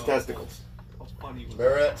dick. It was testicles. How funny was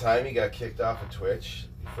Remember that? that time he got kicked off of Twitch?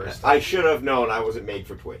 First I time? should have known I wasn't made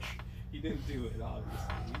for Twitch. He didn't do it,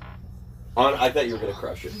 obviously. I thought you were gonna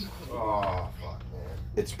crush it. Oh, fuck, man.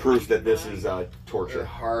 It's proof that this is They're torture.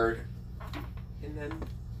 hard. And then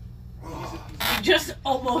You just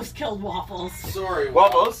almost killed Waffles. Sorry,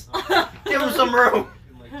 Wobbles, give him some room.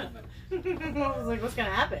 I was like, what's gonna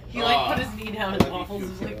happen? He like put his knee down and Waffles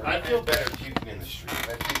was like, I feel better puking in the street.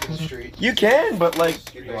 Can I puke in the street? You can, but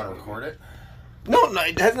like, You want to record it? no,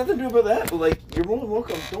 it has nothing to do about that. But like, you're more than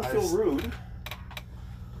welcome. Don't feel rude.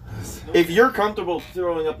 If you're comfortable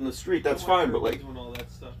throwing up in the street, that's fine. But like, doing all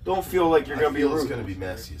that stuff. don't feel like you're I gonna be feel it's rude. gonna be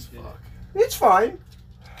messy as fuck. It's fine.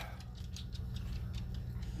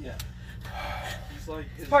 Yeah. He's like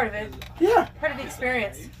It's part of it. Yeah. Part of the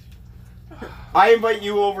experience. I invite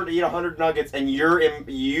you over to eat 100 nuggets, and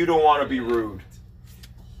you don't want to be rude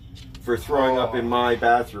for throwing up in my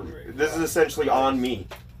bathroom. This is essentially on me.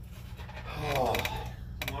 Oh,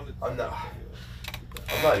 I'm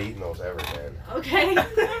not eating those ever, man. okay.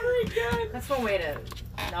 That's one way to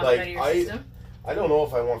knock Like, it out of your I- system. I don't know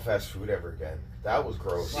if I want fast food ever again. That was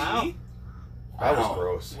gross. Wow. That was Wow.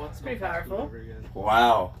 gross. What's Pretty powerful.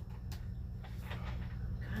 Wow.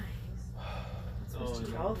 Supposed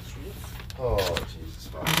to eat all the treats. Oh, Jesus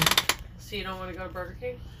fuck. So you don't want to go to Burger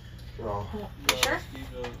King? No. You sure?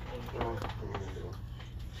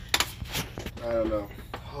 I don't know. Looks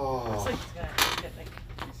Oh. like he's gonna get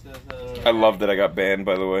like. I love that I got banned,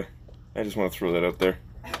 by the way. I just want to throw that out there.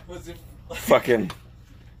 Was it Fucking.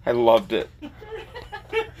 I loved it.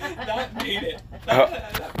 that made it? Uh,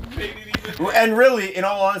 That made it even. And really, in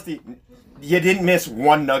all honesty, you didn't miss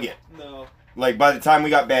one nugget. No. Like, by the time we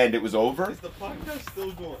got banned, it was over. Is the podcast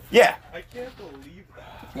still going? Yeah. I can't believe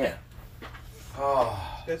that. Yeah.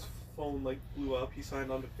 Oh. His phone like blew up. He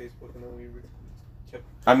signed onto Facebook and then we kept.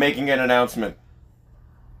 I'm making an announcement.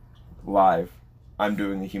 Live. I'm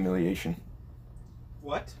doing the humiliation.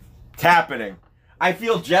 What? It's happening. I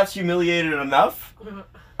feel Jeff's humiliated enough.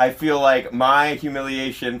 I feel like my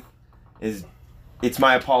humiliation is... It's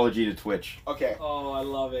my apology to Twitch. Okay. Oh, I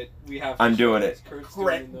love it. We have. I'm to doing show it. this. Kurt's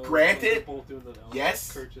Gra- doing the nose. granted, We're both doing the nose.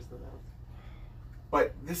 yes. Kurt just the nose.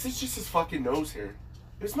 But this is just his fucking nose hair.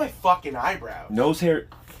 This is my fucking eyebrows. Nose hair...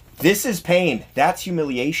 This is pain. That's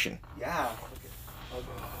humiliation. Yeah.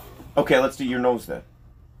 Okay, let's do your nose then.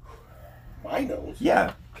 My nose.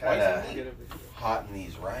 Yeah. Kinda Get a video. hot in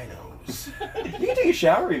these rhinos. You can take a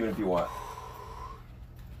shower even if you want.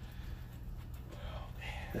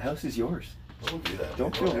 The house is yours. Don't do that.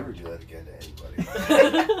 Don't Don't feel- ever do that again to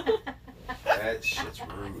anybody. That shit's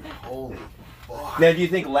rude. Holy fuck. Now, do you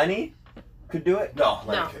think Lenny could do it? No,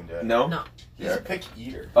 Lenny No. couldn't do it. No? No. He's a picky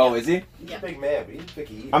eater. Oh, is he? He's Yeah. a big man, but he's a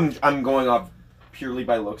picky eater. I'm going off purely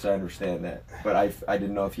by looks. I understand that, but I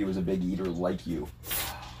didn't know if he was a big eater like you.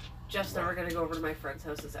 Jeff's never gonna go over to my friend's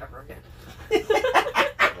houses ever again.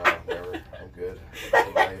 No, never. I'm good.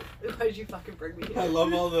 Good life. Why'd you fucking bring me I here?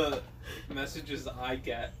 love all the messages I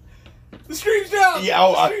get. The stream's down! Yeah.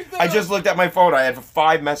 Oh, The stream's I down! just looked at my phone. I had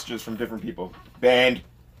 5 messages from different people. Banned.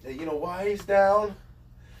 Hey, you know why he's down?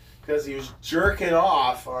 Because he was jerking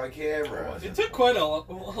off on camera. It took quite a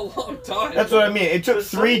long time. That's what I mean. It took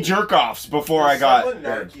Does 3 someone- jerk-offs before I Did got. someone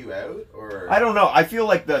narc you out, or I don't know. I feel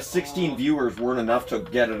like the 16 viewers weren't enough to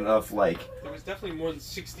get enough, like. There was definitely more than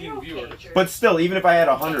 16 viewers. But still, even if I had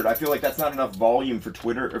 100, I feel like that's not enough volume for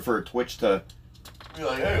Twitter or for Twitch to. You're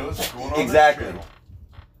like, hey, what's going on? Exactly. This channel?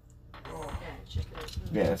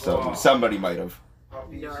 Yeah. So somebody might have.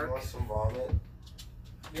 Puppies, you Narc. want some vomit?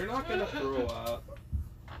 You're not gonna throw up.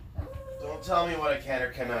 Don't tell me what I can or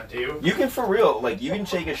cannot do. You can for real, like you can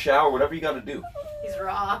take a shower, whatever you got to do. He's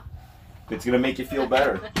raw. It's gonna make you feel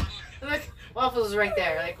better. Look, Waffles is right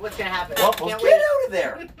there. Like, what's gonna happen? Waffles, Can't get wait. out of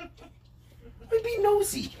there! I'd be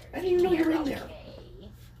nosy. I didn't even know you were in there.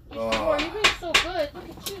 Oh. You're doing so good. Look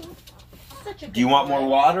at you. Such a good Do you want boy. more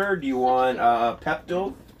water? Do you want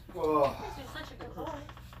Pepto? Oh, You're such a good boy.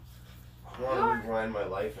 I want to rewind my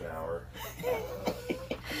life an hour.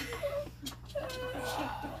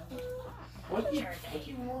 What do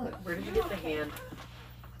you want? Where did you get the hand?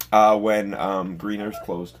 When Green Earth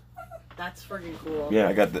closed. That's friggin' cool. Yeah,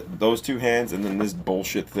 I got those 2 hands and then this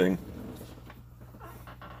bullshit thing.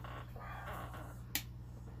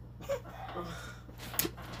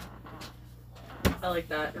 I like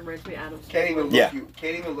that. It reminds me of Adam's. Can't even look Yeah. you.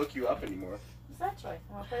 Can't even look you up anymore. What's that toy?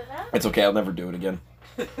 Want to play with that? It's okay, I'll never do it again.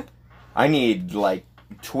 I need, like,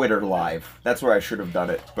 Twitter Live. That's where I should have done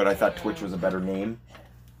it, but I thought Twitch was a better name.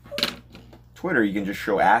 Twitter, you can just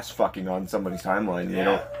show ass fucking on somebody's timeline and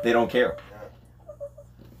Yeah. they don't care.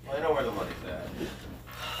 I know where the money's at.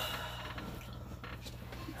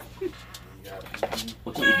 You got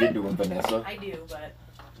Look what you did to him, Vanessa. I do, but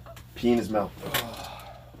Pee in his mouth.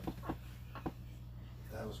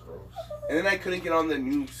 That was gross. And then I couldn't get on the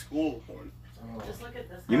new school one. just look at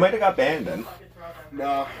this. You might have got banned then.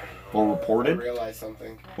 No. Or I reported. realized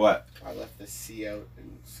something. What? I left the C out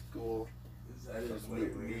in school. There's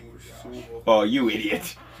new school. Oh, you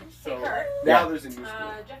idiot. So Kurt. now Yeah. there's a new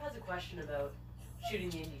school. Jeff has a question about shooting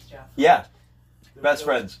the Indies, Jeff. Yeah, best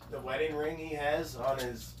friends. The wedding ring he has on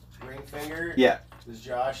his ring finger. Yeah. Does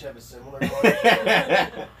Josh have a similar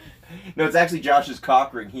one? No, it's actually Josh's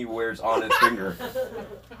cock ring he wears on his finger.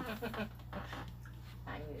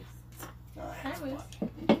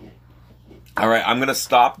 All right, I'm going to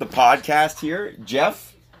stop the podcast here.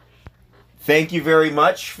 Jeff, thank you very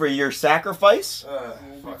much for your sacrifice.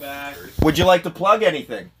 We'll be back. Would you like to plug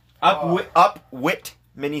anything? Oh. Upwit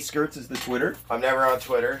Mini Skirts is the Twitter. I'm never on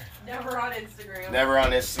Twitter. Never on Instagram. Never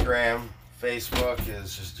on Instagram. Facebook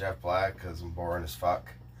is just Jeff Black because I'm boring as fuck.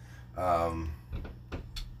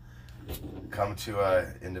 Come to a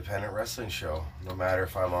independent wrestling show, no matter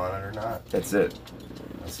if I'm on it or not. That's it.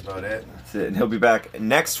 That's about it. That's it. And he'll be back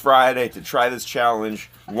next Friday to try this challenge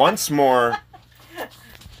once more.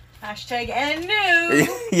 Hashtag and new.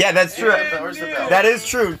 Yeah, that's true. Where's the belt? That is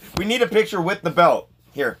true. We need a picture with the belt.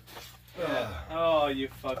 Here. Oh, you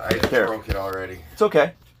fuck. I There. broke it already. It's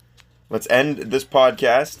okay. Let's end this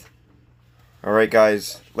podcast. All right,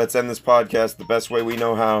 guys. Let's end this podcast the best way we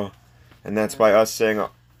know how. And that's by us saying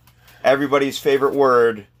everybody's favorite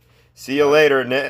word. See you later, Nick.